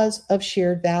because of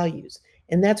shared values.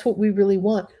 And that's what we really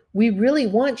want. We really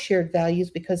want shared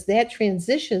values because that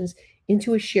transitions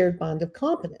into a shared bond of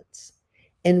competence.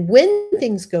 And when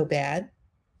things go bad,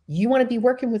 you want to be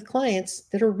working with clients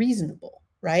that are reasonable,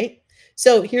 right?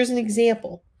 So here's an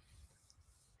example.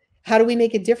 How do we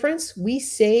make a difference? We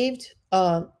saved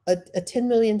a $10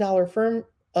 million firm.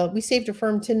 We saved a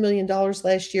firm $10 million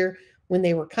last year when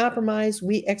they were compromised.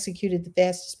 We executed the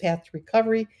fastest path to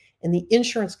recovery, and the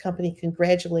insurance company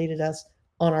congratulated us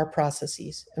on our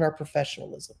processes and our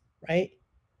professionalism, right?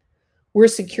 We're a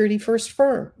security first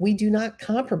firm. We do not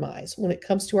compromise when it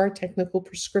comes to our technical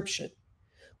prescription.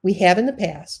 We have in the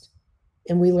past,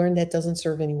 and we learned that doesn't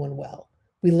serve anyone well.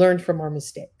 We learned from our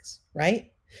mistakes,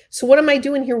 right? So what am I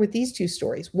doing here with these two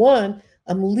stories? One,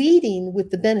 I'm leading with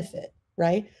the benefit,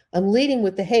 right? I'm leading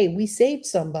with the, hey, we saved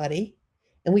somebody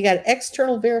and we got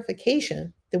external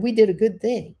verification that we did a good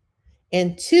thing.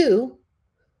 And two,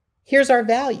 here's our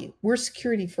value. We're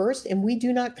security first and we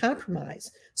do not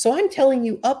compromise. So I'm telling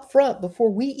you up front before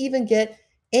we even get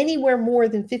anywhere more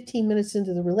than 15 minutes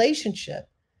into the relationship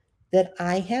that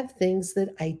I have things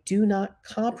that I do not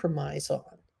compromise on.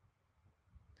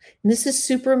 And this is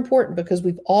super important because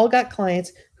we've all got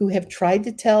clients who have tried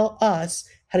to tell us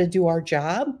how to do our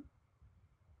job.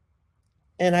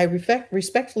 And I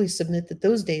respectfully submit that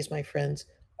those days, my friends,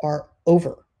 are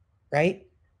over, right?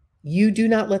 You do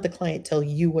not let the client tell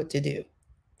you what to do.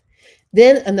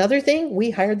 Then another thing,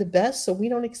 we hire the best, so we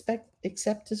don't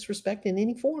accept disrespect in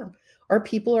any form. Our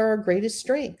people are our greatest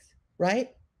strength, right?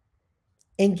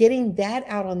 And getting that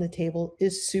out on the table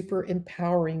is super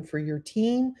empowering for your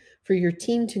team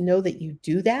to know that you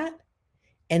do that.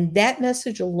 And that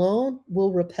message alone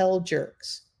will repel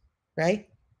jerks, right?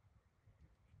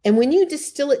 And when you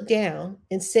distill it down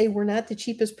and say, we're not the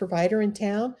cheapest provider in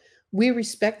town, we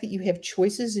respect that you have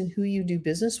choices in who you do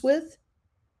business with.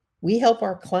 We help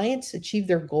our clients achieve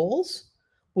their goals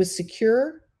with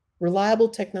secure, reliable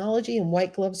technology and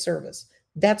white glove service.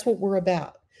 That's what we're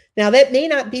about. Now, that may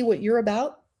not be what you're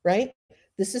about, right?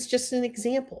 This is just an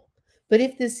example. But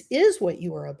if this is what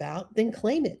you are about, then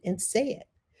claim it and say it.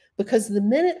 Because the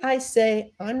minute I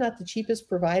say I'm not the cheapest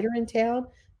provider in town,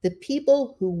 the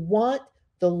people who want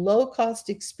the low-cost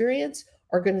experience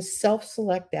are going to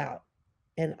self-select out.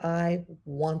 And I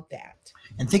want that.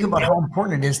 And think about how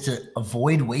important it is to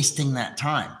avoid wasting that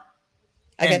time.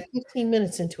 I got 15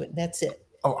 minutes into it, and that's it.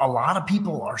 A lot of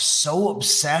people are so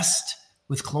obsessed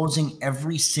with closing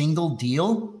every single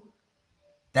deal.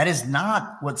 That is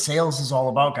not what sales is all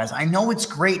about, guys. I know it's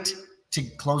great to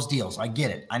close deals. I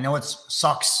get it. I know it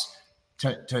sucks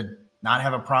to not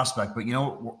have a prospect, but you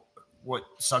know what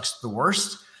sucks the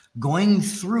worst? Going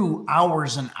through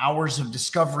hours and hours of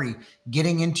discovery,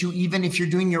 getting into, even if you're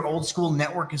doing your old school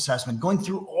network assessment, going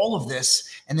through all of this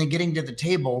and then getting to the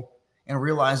table and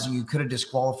realizing you could have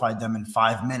disqualified them in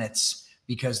 5 minutes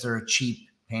because they're a cheap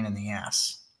pain in the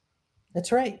ass.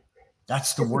 That's right.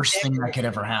 That's the worst thing that could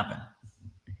ever happen.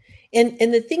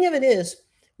 And the thing of it is,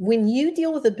 when you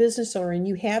deal with a business owner and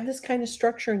you have this kind of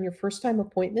structure in your first time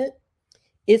appointment,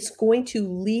 it's going to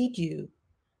lead you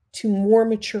to more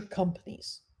mature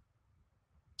companies.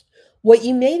 What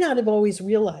you may not have always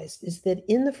realized is that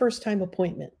in the first time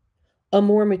appointment, a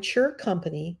more mature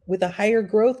company with a higher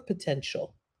growth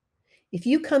potential, if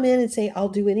you come in and say, I'll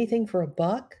do anything for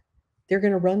 $1, they're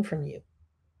going to run from you.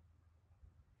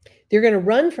 They're going to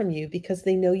run from you because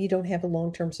they know you don't have a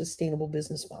long-term sustainable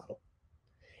business model.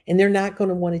 And they're not going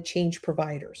to want to change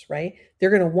providers, right? They're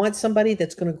going to want somebody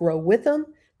that's going to grow with them,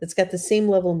 that's got the same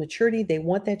level of maturity. They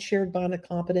want that shared bond of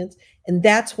competence. And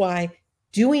that's why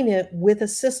doing it with a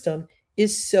system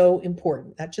is so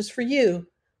important, not just for you,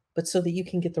 but so that you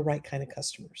can get the right kind of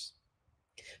customers.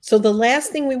 So the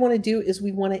last thing we want to do is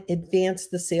we want to advance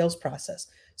the sales process.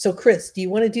 So Chris, do you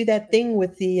want to do that thing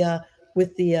with the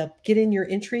get in your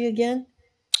entry again?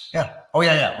 Yeah. Oh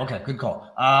yeah. Okay. Good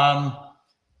call.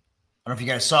 I don't know if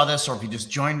you guys saw this or if you just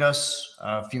joined us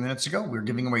a few minutes ago. We were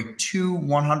giving away 2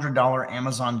 $100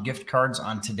 Amazon gift cards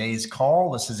on today's call.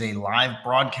 This is a live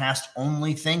broadcast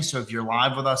only thing. So if you're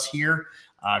live with us here,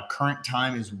 current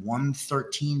time is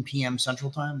 1:13 p.m.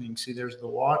 Central Time. You can see there's the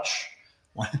watch.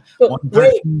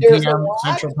 1:13 p.m.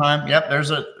 Central Time. Yep, there's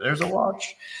a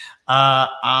watch.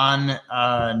 On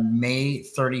May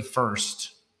 31st,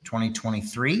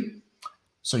 2023.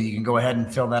 So you can go ahead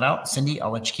and fill that out. Cindy,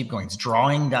 I'll let you keep going. It's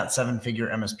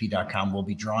drawing.sevenfigureMSP.com. We'll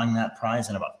be drawing that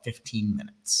prize in about 15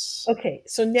 minutes. Okay,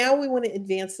 so now we want to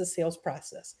advance the sales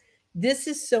process. This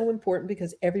is so important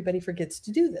because everybody forgets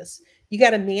to do this. You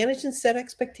got to manage and set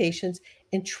expectations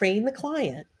and train the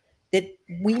client that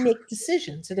we make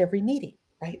decisions at every meeting,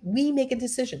 right? We make a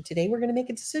decision. Today, we're going to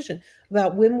make a decision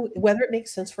about whether it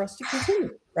makes sense for us to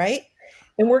continue, right?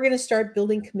 And we're going to start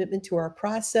building commitment to our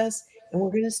process. And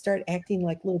we're going to start acting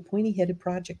like little pointy-headed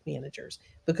project managers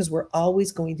because we're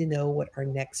always going to know what our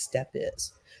next step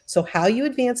is. So how you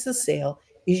advance the sale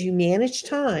is you manage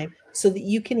time so that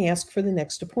you can ask for the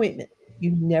next appointment.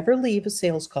 You never leave a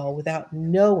sales call without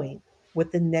knowing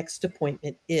what the next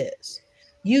appointment is.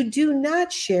 You do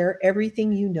not share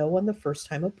everything you know on the first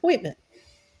time appointment.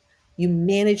 You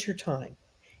manage your time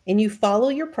and you follow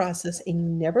your process and you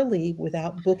never leave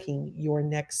without booking your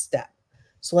next step.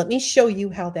 So let me show you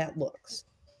how that looks.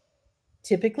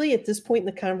 Typically, at this point in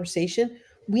the conversation,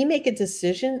 we make a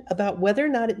decision about whether or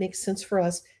not it makes sense for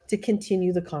us to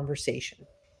continue the conversation.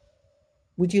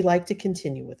 Would you like to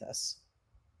continue with us?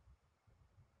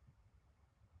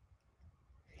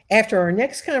 After our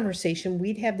next conversation,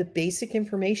 we'd have the basic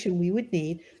information we would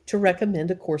need to recommend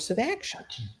a course of action.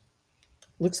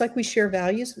 Looks like we share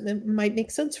values that might make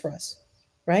sense for us,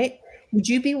 right? Would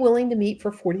you be willing to meet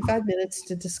for 45 minutes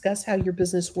to discuss how your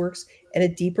business works at a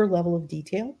deeper level of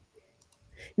detail?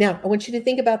 Now, I want you to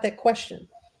think about that question.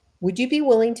 Would you be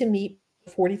willing to meet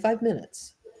for 45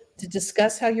 minutes to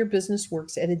discuss how your business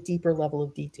works at a deeper level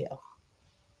of detail?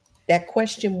 That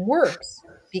question works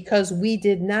because we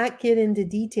did not get into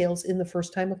details in the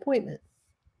first time appointment.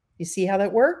 You see how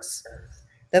that works?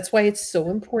 That's why it's so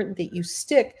important that you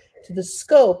stick to the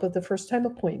scope of the first time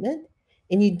appointment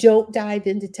and you don't dive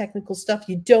into technical stuff.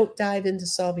 You don't dive into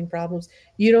solving problems.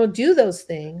 You don't do those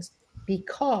things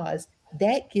because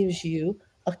that gives you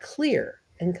a clear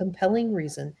and compelling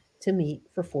reason to meet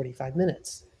for 45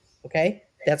 minutes. Okay?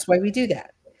 That's why we do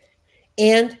that.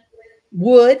 And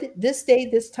would this day,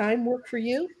 this time work for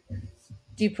you?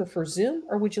 Do you prefer Zoom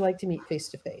or would you like to meet face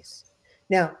to face?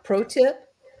 Now, pro tip,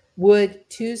 would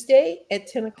Tuesday at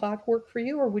 10 o'clock work for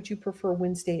you or would you prefer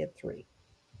Wednesday at 3?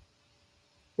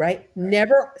 Right?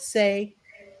 Never say,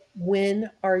 when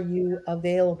are you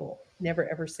available? Never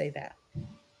ever say that.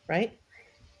 Right?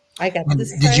 I got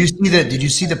this. Did you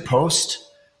see the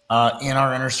post in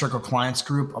our Inner Circle clients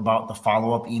group about the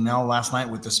follow-up email last night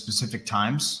with the specific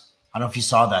times? I don't know if you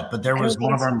saw that, but there was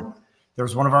one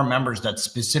of our members that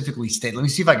specifically stated, let me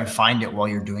see if I can find it while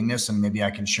you're doing this, and maybe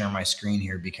I can share my screen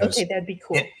here because that'd be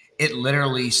cool. It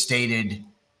literally stated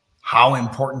how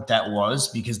important that was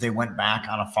because they went back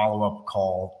on a follow-up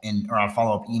call or on a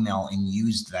follow-up email and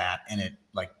used that, and it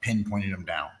like pinpointed them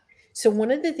down. So one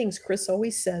of the things Chris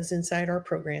always says inside our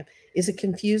program is a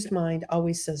confused mind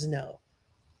always says no.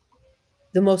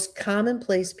 The most common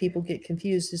place people get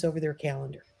confused is over their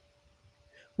calendar.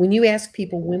 When you ask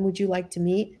people, when would you like to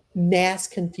meet? Mass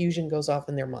confusion goes off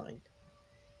in their mind.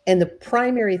 And the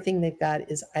primary thing they've got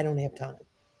is, I don't have time.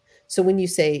 So when you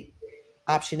say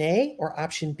option A or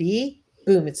option B,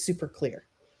 boom, it's super clear,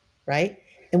 right?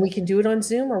 And we can do it on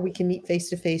Zoom or we can meet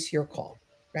face-to-face, your call,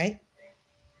 right?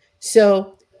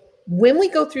 So when we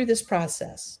go through this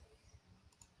process,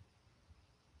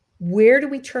 where do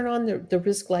we turn on the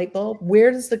risk light bulb?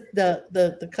 Where does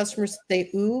the customer say,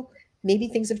 ooh, maybe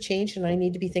things have changed and I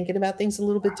need to be thinking about things a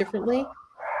little bit differently?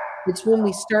 It's when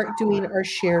we start doing our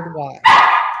shared why.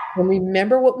 And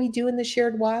remember what we do in the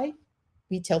shared why?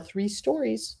 We tell 3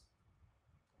 stories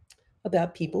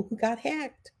about people who got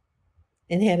hacked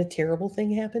and had a terrible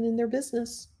thing happen in their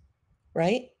business,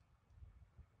 right?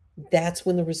 That's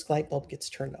when the risk light bulb gets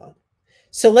turned on.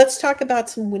 So let's talk about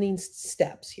some winning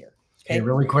steps here. Okay,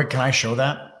 really quick, can I show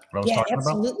that? What I was talking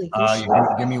absolutely.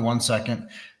 about? Give me 1 second.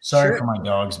 Sorry for my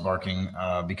dogs barking.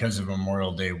 Because of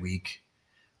Memorial Day week,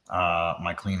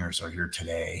 my cleaners are here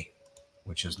today,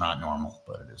 which is not normal,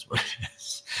 but it is what it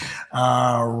is.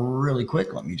 Really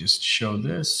quick, let me just show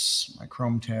this. My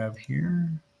Chrome tab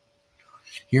here.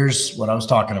 Here's what I was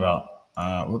talking about.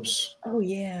 Whoops. Oh,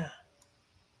 yeah.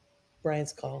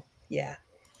 Brian's call. Yeah.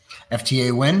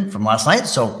 FTA win from last night.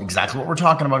 So exactly what we're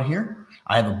talking about here.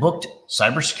 I have a booked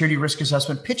cybersecurity risk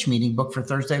assessment pitch meeting booked for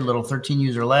Thursday, little 13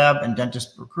 user lab and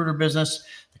dentist recruiter business.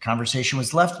 The conversation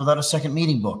was left without a second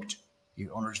meeting booked. The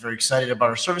owner is very excited about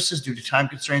our services due to time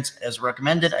constraints. As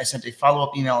recommended, I sent a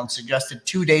follow-up email and suggested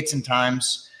 2 dates and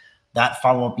times. That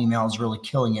follow-up email is really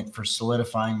killing it for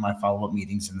solidifying my follow-up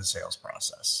meetings in the sales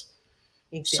process.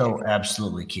 Exactly. So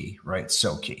absolutely key, right?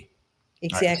 So key.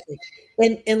 Exactly.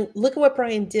 Right. And look at what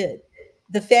Brian did.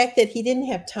 The fact that he didn't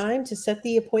have time to set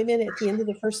the appointment at the end of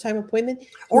the first time appointment.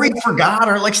 Or he forgot,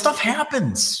 or like stuff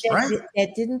happens, right?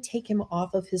 That didn't take him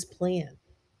off of his plan.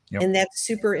 Yep. And that's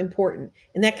super important.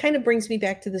 And that kind of brings me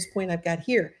back to this point I've got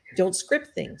here. Don't script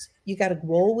things. You got to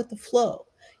roll with the flow.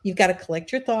 You've got to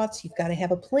collect your thoughts. You've got to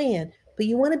have a plan, but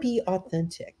you want to be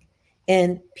authentic.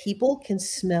 And people can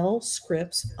smell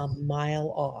scripts a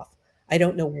mile off. I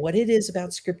don't know what it is about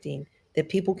scripting that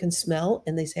people can smell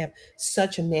and they have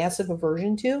such a massive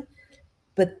aversion to,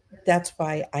 but that's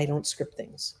why I don't script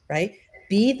things, right?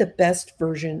 Be the best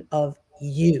version of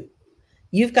you.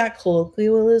 You've got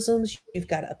colloquialisms, you've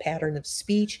got a pattern of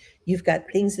speech, you've got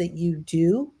things that you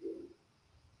do.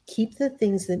 Keep the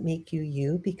things that make you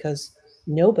you, because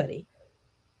nobody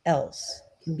else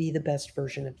can be the best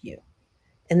version of you.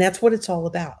 And that's what it's all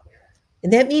about.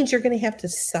 And that means you're going to have to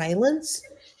silence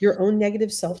your own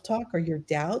negative self-talk or your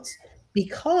doubts,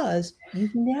 because you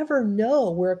never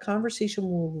know where a conversation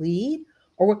will lead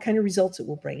or what kind of results it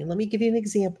will bring. And let me give you an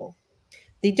example.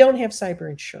 They don't have cyber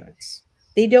insurance.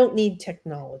 They don't need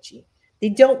technology. They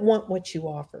don't want what you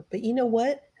offer. But you know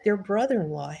what? Their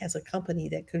brother-in-law has a company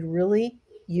that could really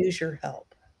use your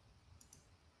help.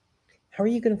 How are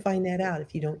you going to find that out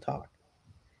if you don't talk?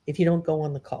 If you don't go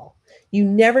on the call? You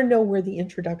never know where the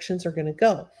introductions are going to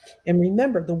go. And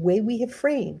remember, the way we have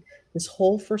framed this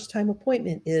whole first-time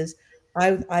appointment is,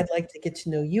 I'd like to get to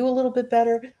know you a little bit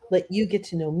better, let you get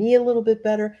to know me a little bit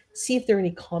better, see if there are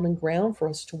any common ground for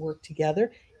us to work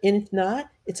together. And if not,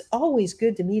 it's always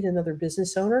good to meet another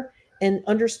business owner and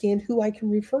understand who I can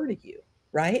refer to you,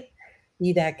 right?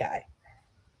 Be that guy.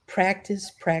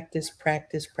 Practice, practice,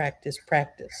 practice, practice,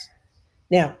 practice.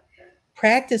 Now,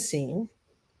 practicing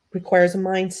requires a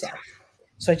mindset.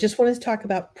 So I just want to talk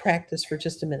about practice for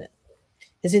just a minute.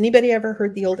 Has anybody ever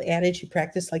heard the old adage, you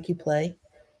practice like you play,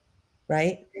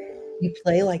 right? You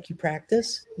play like you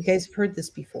practice. You guys have heard this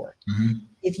before. Mm-hmm.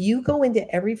 If you go into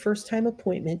every first time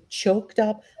appointment choked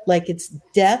up like it's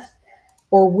death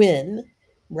or win,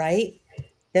 right?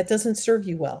 That doesn't serve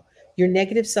you well. Your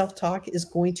negative self-talk is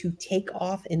going to take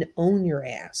off and own your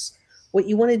ass. What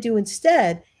you want to do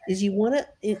instead is you want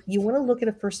to look at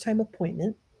a first time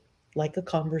appointment like a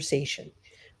conversation.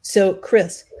 So,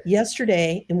 Chris,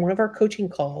 yesterday in one of our coaching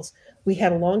calls, we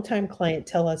had a longtime client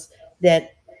tell us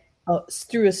that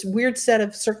through a weird set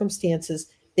of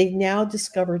circumstances, they've now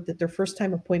discovered that their first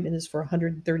time appointment is for a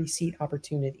 130 seat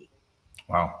opportunity.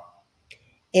 Wow.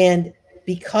 And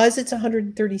because it's a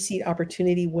 130 seat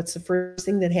opportunity, what's the first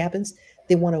thing that happens?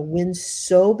 They want to win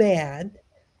so bad,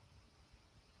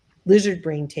 lizard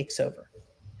brain takes over.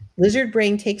 Lizard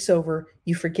brain takes over,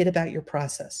 you forget about your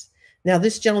process. Now,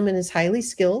 this gentleman is highly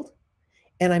skilled,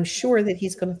 and I'm sure that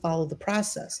he's going to follow the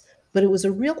process. But it was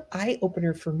a real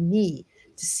eye-opener for me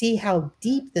to see how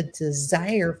deep the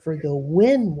desire for the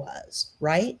win was,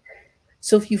 right?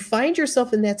 So if you find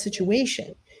yourself in that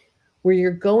situation where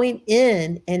you're going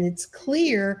in and it's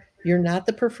clear you're not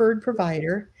the preferred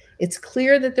provider, it's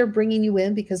clear that they're bringing you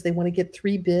in because they want to get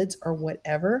 3 bids or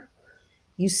whatever,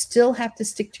 you still have to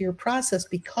stick to your process,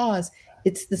 because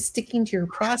it's the sticking to your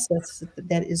process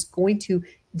that is going to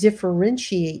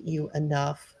differentiate you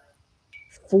enough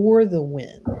for the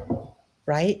win,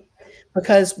 right?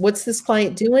 Because what's this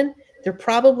client doing? They're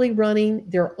probably running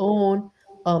their own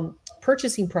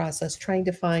purchasing process, trying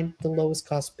to find the lowest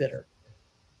cost bidder.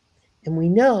 And we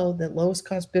know that lowest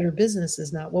cost bidder business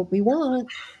is not what we want,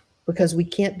 because we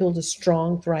can't build a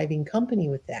strong, thriving company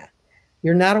with that.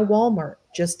 You're not a Walmart.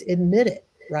 Just admit it,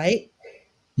 right?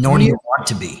 Nor do you want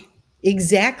to be.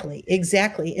 Exactly,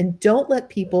 exactly. And don't let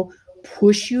people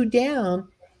push you down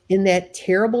in that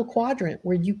terrible quadrant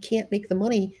where you can't make the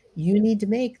money you need to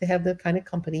make to have the kind of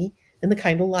company and the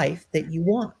kind of life that you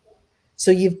want.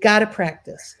 So you've got to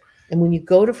practice. And when you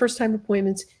go to first-time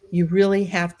appointments, you really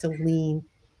have to lean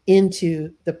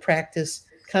into the practice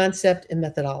concept and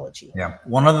methodology. Yeah.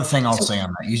 One other thing I'll say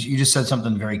on that. You just said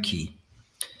something very key.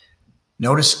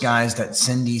 Notice, guys, that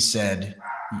Cindy said,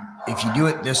 if you do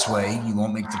it this way, you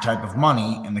won't make the type of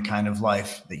money and the kind of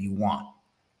life that you want.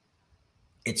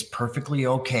 It's perfectly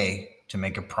okay to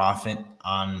make a profit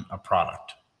on a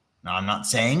product. Now, I'm not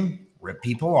saying rip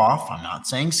people off. I'm not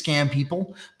saying scam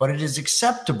people, but it is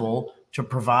acceptable to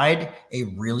provide a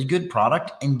really good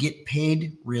product and get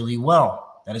paid really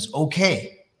well. That is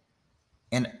okay.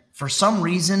 And for some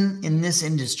reason in this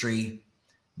industry,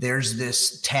 there's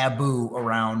this taboo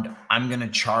around, I'm going to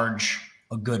charge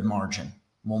a good margin.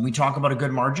 When we talk about a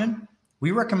good margin,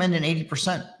 we recommend an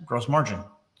 80% gross margin.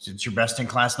 It's your best in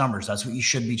class numbers. That's what you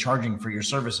should be charging for your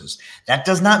services. That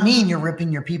does not mean you're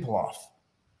ripping your people off,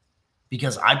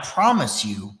 because I promise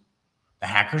you the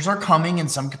hackers are coming in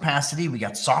some capacity. We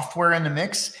got software in the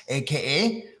mix,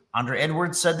 AKA Andre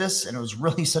Edwards said this, and it was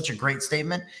really such a great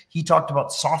statement. He talked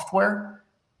about software.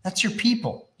 That's your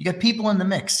people. You got people in the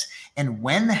mix. And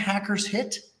when the hackers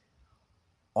hit,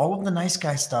 all of the nice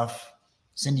guy stuff,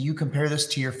 Cindy, you compare this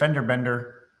to your fender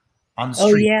bender on the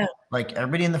street. Oh, yeah. Like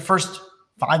everybody in the first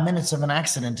 5 minutes of an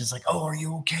accident is like, oh, are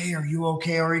you okay? Are you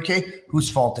okay? Are you okay? Whose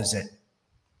fault is it?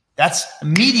 That's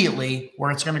immediately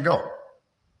where it's going to go.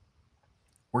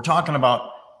 We're talking about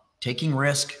taking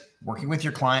risk, working with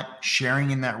your client,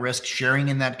 sharing in that risk, sharing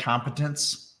in that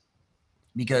competence,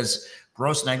 because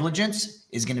gross negligence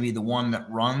is going to be the one that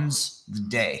runs the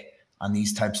day on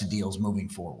these types of deals moving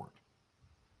forward.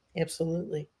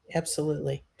 Absolutely.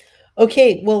 Absolutely.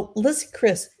 Okay. Well, listen,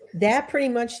 Chris, that pretty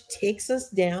much takes us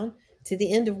down to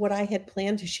the end of what I had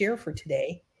planned to share for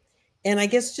today. And I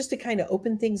guess just to kind of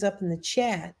open things up in the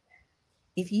chat,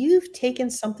 if you've taken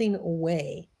something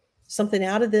away, something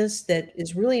out of this that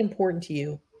is really important to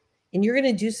you, and you're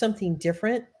going to do something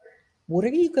different, what are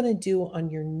you going to do on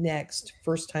your next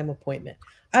first-time appointment?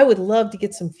 I would love to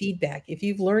get some feedback. If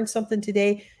you've learned something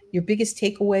today, your biggest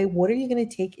takeaway, what are you going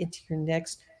to take into your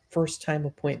next first-time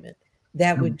appointment?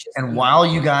 That would just and while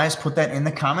you guys put that in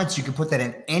the comments, you can put that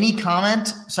in any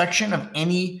comment section of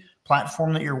any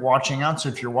platform that you're watching on. So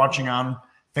if you're watching on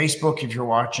Facebook, if you're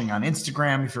watching on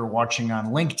Instagram, if you're watching on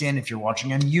LinkedIn, if you're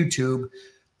watching on YouTube,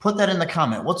 put that in the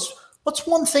comment. What's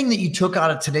one thing that you took out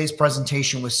of today's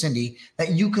presentation with Cindy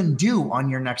that you can do on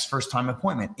your next first-time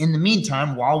appointment? In the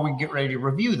meantime, while we get ready to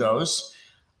review those,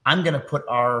 I'm going to put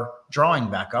our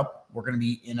drawing back up. We're going to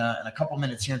be in a couple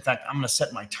minutes here. In fact, I'm going to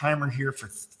set my timer here for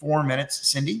 4 minutes,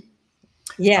 Cindy.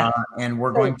 Yeah. And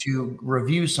we're going to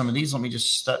review some of these. Let me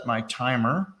just set my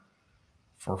timer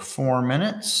for 4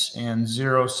 minutes and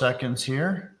 0 seconds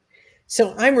here.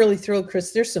 So I'm really thrilled,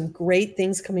 Chris. There's some great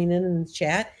things coming in the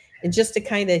chat. And just to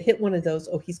kind of hit one of those,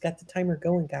 oh, he's got the timer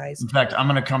going, guys. In fact, I'm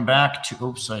going to come back to,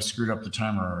 oops, I screwed up the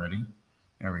timer already.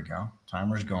 There we go.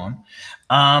 Timer's going.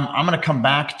 I'm going to come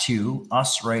back to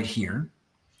us right here.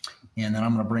 And then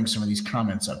I'm going to bring some of these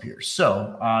comments up here.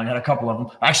 So I got a couple of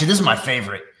them. Actually, this is my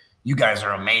favorite. You guys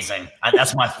are amazing.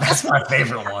 That's my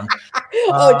favorite one.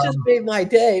 Oh, it just made my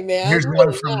day, man. Here's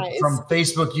one from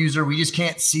Facebook user. We just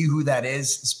can't see who that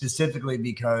is specifically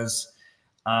because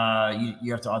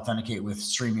you have to authenticate with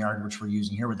StreamYard, which we're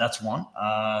using here, but that's one.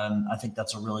 I think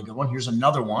that's a really good one. Here's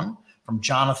another one from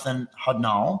Jonathan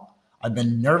Hudnall. I've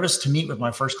been nervous to meet with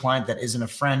my first client that isn't a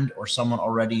friend or someone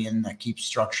already in that keeps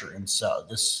structure. And so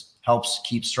this helps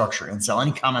keep structure and sell.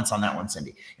 Any comments on that one,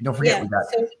 Cindy? And don't forget, we got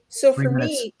so 3 for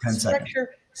minutes, me, 10 seconds.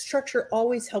 Structure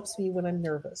always helps me when I'm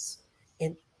nervous.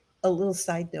 And a little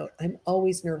side note, I'm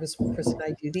always nervous when Chris and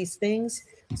I do these things.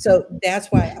 So that's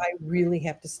why I really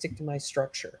have to stick to my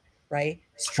structure, right?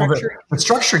 The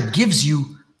structure gives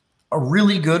you a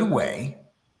really good way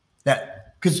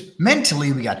that, because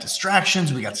mentally we got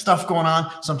distractions, we got stuff going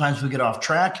on. Sometimes we get off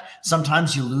track.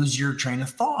 Sometimes you lose your train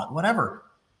of thought, whatever.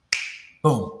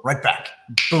 Boom, right back.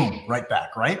 Boom, right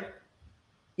back, right?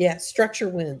 Yeah, structure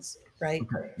wins, right?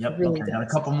 Okay, yep. Really Got a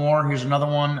couple more. Here's another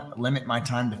one. Limit my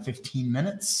time to 15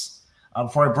 minutes.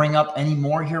 Before I bring up any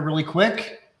more here really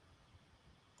quick,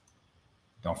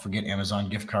 don't forget Amazon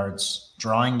gift cards.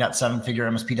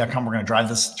 Drawing.sevenfigureMSP.com. We're going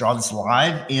to draw this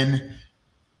live in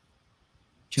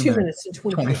 2 minutes and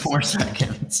 24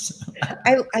 seconds.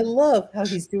 I love how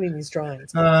he's doing these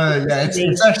drawings. Yeah,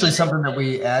 it's actually something that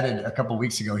we added a couple of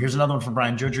weeks ago. Here's another one from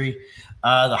Brian Judry.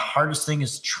 The hardest thing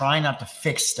is try not to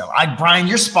fix stuff. Brian,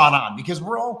 you're spot on because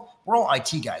we're all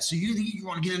IT guys. So you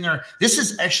want to get in there. This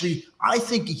is actually, I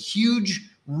think, a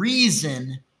huge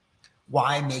reason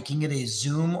why making it a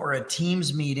Zoom or a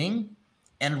Teams meeting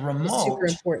and remote super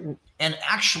important. And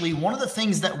actually, one of the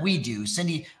things that we do,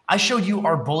 Cindy, I showed you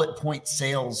our bullet point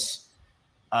sales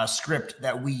script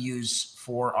that we use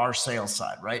for our sales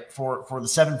side, right? For the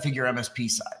 7-figure MSP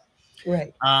side.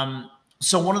 Right.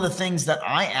 So one of the things that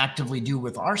I actively do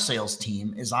with our sales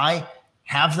team is I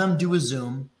have them do a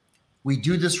Zoom. We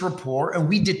do this rapport and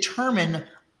we determine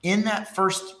in that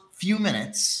first few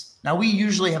minutes. Now we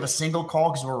usually have a single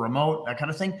call because we're remote, that kind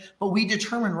of thing, but we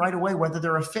determine right away whether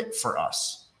they're a fit for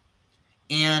us.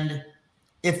 And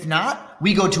if not,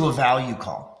 we go to a value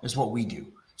call is what we do.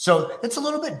 So it's a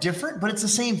little bit different, but it's the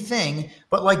same thing.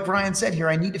 But like Brian said here,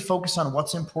 I need to focus on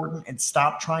what's important and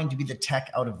stop trying to be the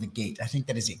tech out of the gate. I think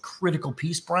that is a critical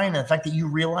piece, Brian. And the fact that you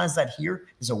realize that here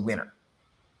is a winner.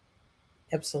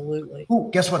 Absolutely. Ooh,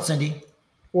 guess what, Cindy?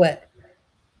 What?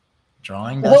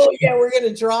 Drawing. Oh, yeah, we're going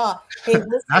to draw. Hey,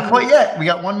 listen, not quite yet. We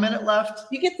got 1 minute left.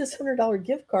 You get this $100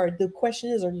 gift card. The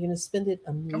question is, are you going to spend it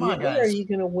immediately or are you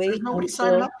going to wait? There's nobody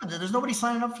signing up for this. There's nobody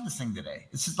signing up for this thing today.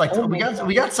 It's just like we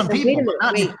got some people, but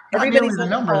not everybody's the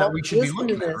number that we should be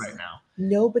looking at right now.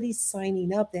 Nobody's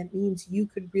signing up. That means you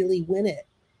could really win it.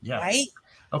 Yeah. Right?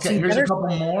 Okay, so here's a couple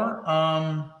more.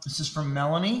 This is from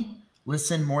Melanie.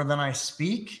 Listen more than I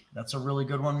speak. That's a really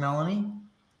good one, Melanie.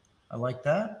 I like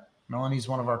that. Melanie's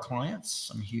one of our clients.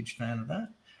 I'm a huge fan of that.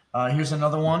 Here's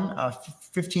another one,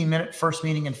 15-minute first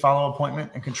meeting and follow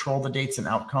appointment and control the dates and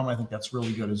outcome. I think that's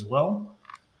really good as well.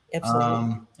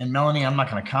 Absolutely. And Melanie, I'm not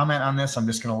going to comment on this. I'm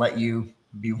just going to let you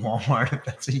be Walmart if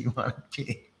that's what you want to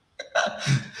be.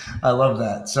 I love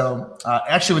that. So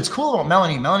actually what's cool about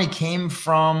Melanie came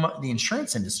from the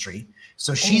insurance industry.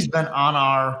 So she's been on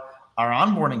our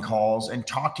onboarding calls and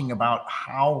talking about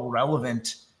how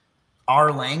relevant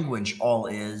our language all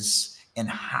is and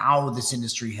how this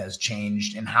industry has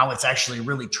changed and how it's actually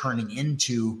really turning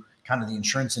into kind of the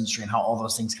insurance industry and how all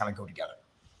those things kind of go together.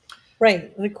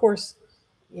 Right. And of course,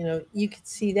 you could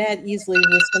see that easily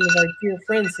with some of our dear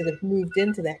friends that have moved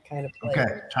into that kind of play.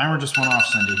 Okay. Timer just went off,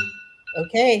 Cindy.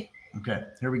 Okay. Okay.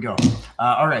 Here we go.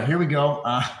 All right. Here we go.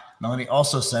 Melanie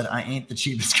also said, I ain't the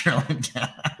cheapest girl in town.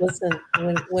 Listen,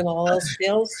 when all else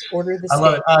fails, order the I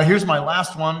love it. Here's my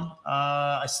last one.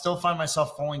 I still find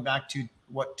myself falling back to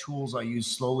what tools I use,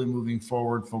 slowly moving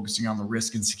forward, focusing on the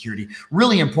risk and security.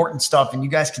 Really important stuff. And you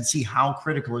guys can see how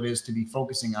critical it is to be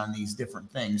focusing on these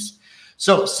different things.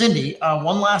 So Cindy,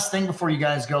 one last thing before you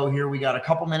guys go here. We got a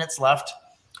couple minutes left.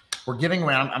 we're giving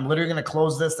away. I'm literally going to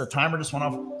close this. The timer just went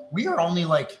off. We are only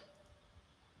like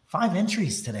 5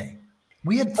 entries today.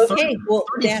 We had 30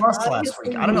 plus last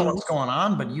week. I don't know what's going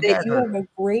on, but you guys have a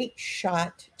great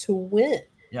shot to win.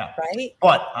 Yeah. Right.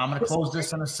 But I'm going to close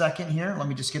this in a second here. Let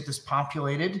me just get this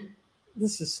populated.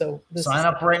 This is so. Sign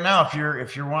up right now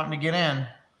if you're wanting to get in.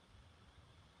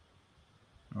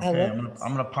 Okay, I'm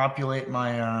gonna populate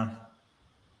my.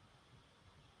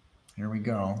 Here we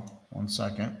go. 1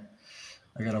 second.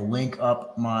 I gotta link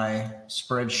up my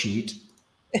spreadsheet.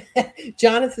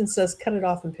 Jonathan says, "Cut it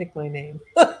off and pick my name."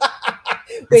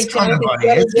 Wait, Jonathan,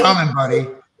 it's coming, buddy.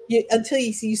 Until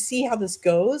you see how this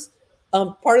goes.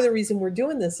 Part of the reason we're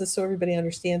doing this is so everybody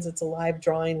understands it's a live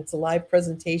drawing, it's a live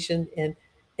presentation, and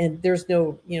there's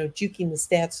no, juking the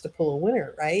stats to pull a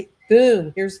winner, right?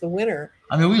 Boom, here's the winner.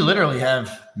 I mean, we literally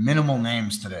have minimal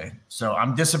names today, so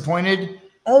I'm disappointed.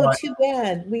 Oh, too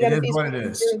bad. We got it is what it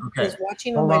is. Okay,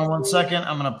 hold on 1 second.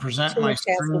 I'm going to present my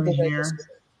screen here.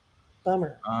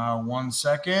 Bummer. 1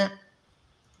 second.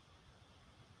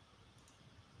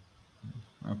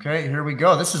 Okay, here we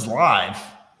go. This is live.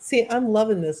 See, I'm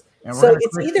loving this. So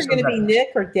it's either going to be Nick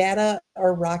or Data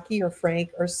or Rocky or Frank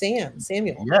or Samuel.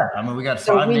 Yeah, I mean, we got 5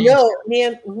 so we names. know,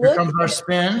 man, look. Here comes our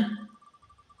spin.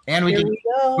 And we go.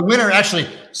 The winner, actually,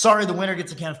 sorry, the winner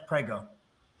gets a can of Prego.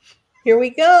 Here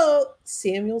we go.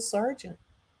 Samuel Sargent.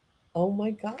 Oh my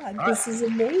God, this is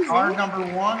amazing. Card number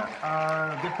 1,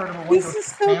 gift card number 1. This is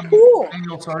so cool.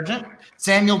 Samuel Sargent.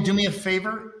 Samuel, do me a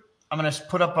favor. I'm going to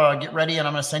put up, get ready, and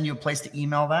I'm going to send you a place to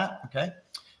email that. Okay.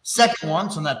 Second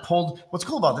one, so that pulled. What's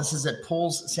cool about this is it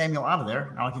pulls Samuel out of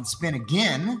there. Now I can spin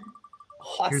again.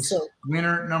 Awesome. Here's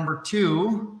winner number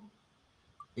 2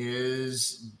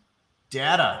 is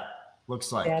Data.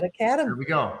 Looks like Data Academy. Here we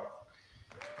go.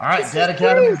 All right, Data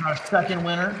Academy is our second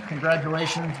winner.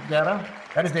 Congratulations, Data.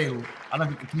 That is I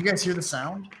don't know. Can you guys hear the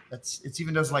sound? It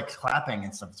even does like clapping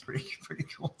and stuff. It's pretty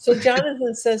cool. So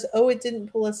Jonathan says, "Oh, it didn't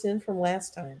pull us in from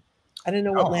last time." I don't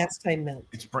know what last time meant.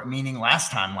 It's meaning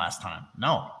last time.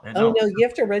 No. Oh, no, you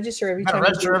have to register every time.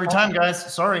 Register every time,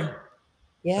 guys. Sorry.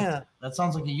 Yeah. That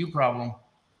sounds like a you problem.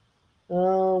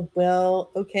 Oh, well,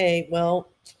 okay. Well,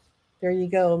 there you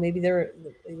go. Maybe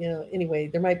anyway,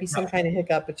 there might be some kind of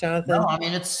hiccup, but Jonathan. No, I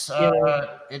mean, it's,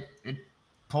 it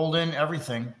pulled in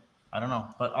everything. I don't know,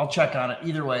 but I'll check on it.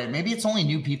 Either way, maybe it's only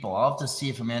new people. I'll have to see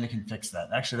if Amanda can fix that.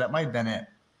 Actually, that might have been it.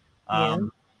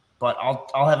 But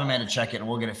I'll have Amanda check it and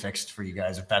we'll get it fixed for you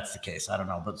guys if that's the case. I don't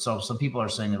know. But so some people are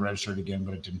saying they registered again,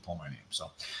 but it didn't pull my name. So,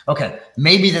 okay.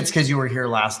 Maybe that's because you were here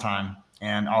last time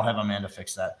and I'll have Amanda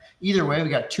fix that. Either way, we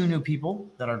got 2 new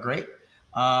people that are great.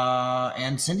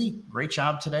 And Cindy, great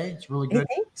job today. It's really good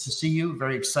to see you.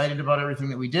 Very excited about everything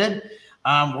that we did.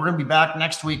 We're going to be back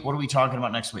next week. What are we talking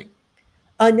about next week?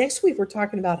 Next week, we're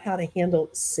talking about how to handle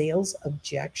sales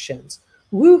objections.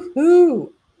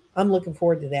 Woohoo! I'm looking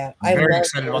forward to that. I'm very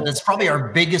excited about this. Probably our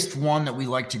biggest one that we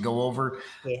like to go over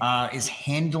is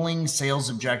handling sales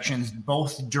objections,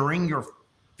 both during your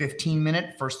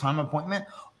 15-minute first-time appointment,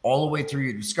 all the way through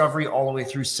your discovery, all the way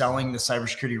through selling the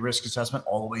cybersecurity risk assessment,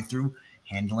 all the way through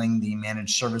handling the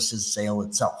managed services sale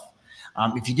itself.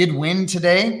 If you did win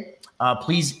today,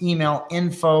 please email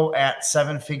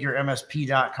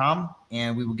info@sevenfiguremsp.com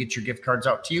and we will get your gift cards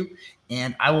out to you.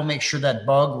 And I will make sure that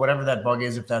bug, whatever that bug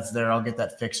is, if that's there, I'll get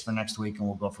that fixed for next week and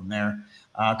we'll go from there.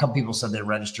 A couple people said they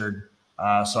registered.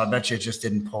 So I bet you it just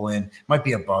didn't pull in. Might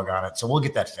be a bug on it. So we'll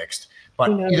get that fixed.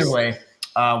 But either way,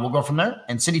 we'll go from there.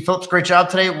 And Cindy Phillips, great job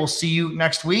today. We'll see you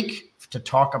next week to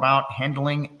talk about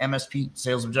handling MSP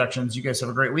sales objections. You guys have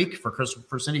a great week.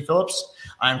 For Cindy Phillips,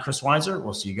 I'm Chris Weiser.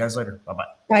 We'll see you guys later. Bye-bye.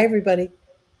 Bye, everybody.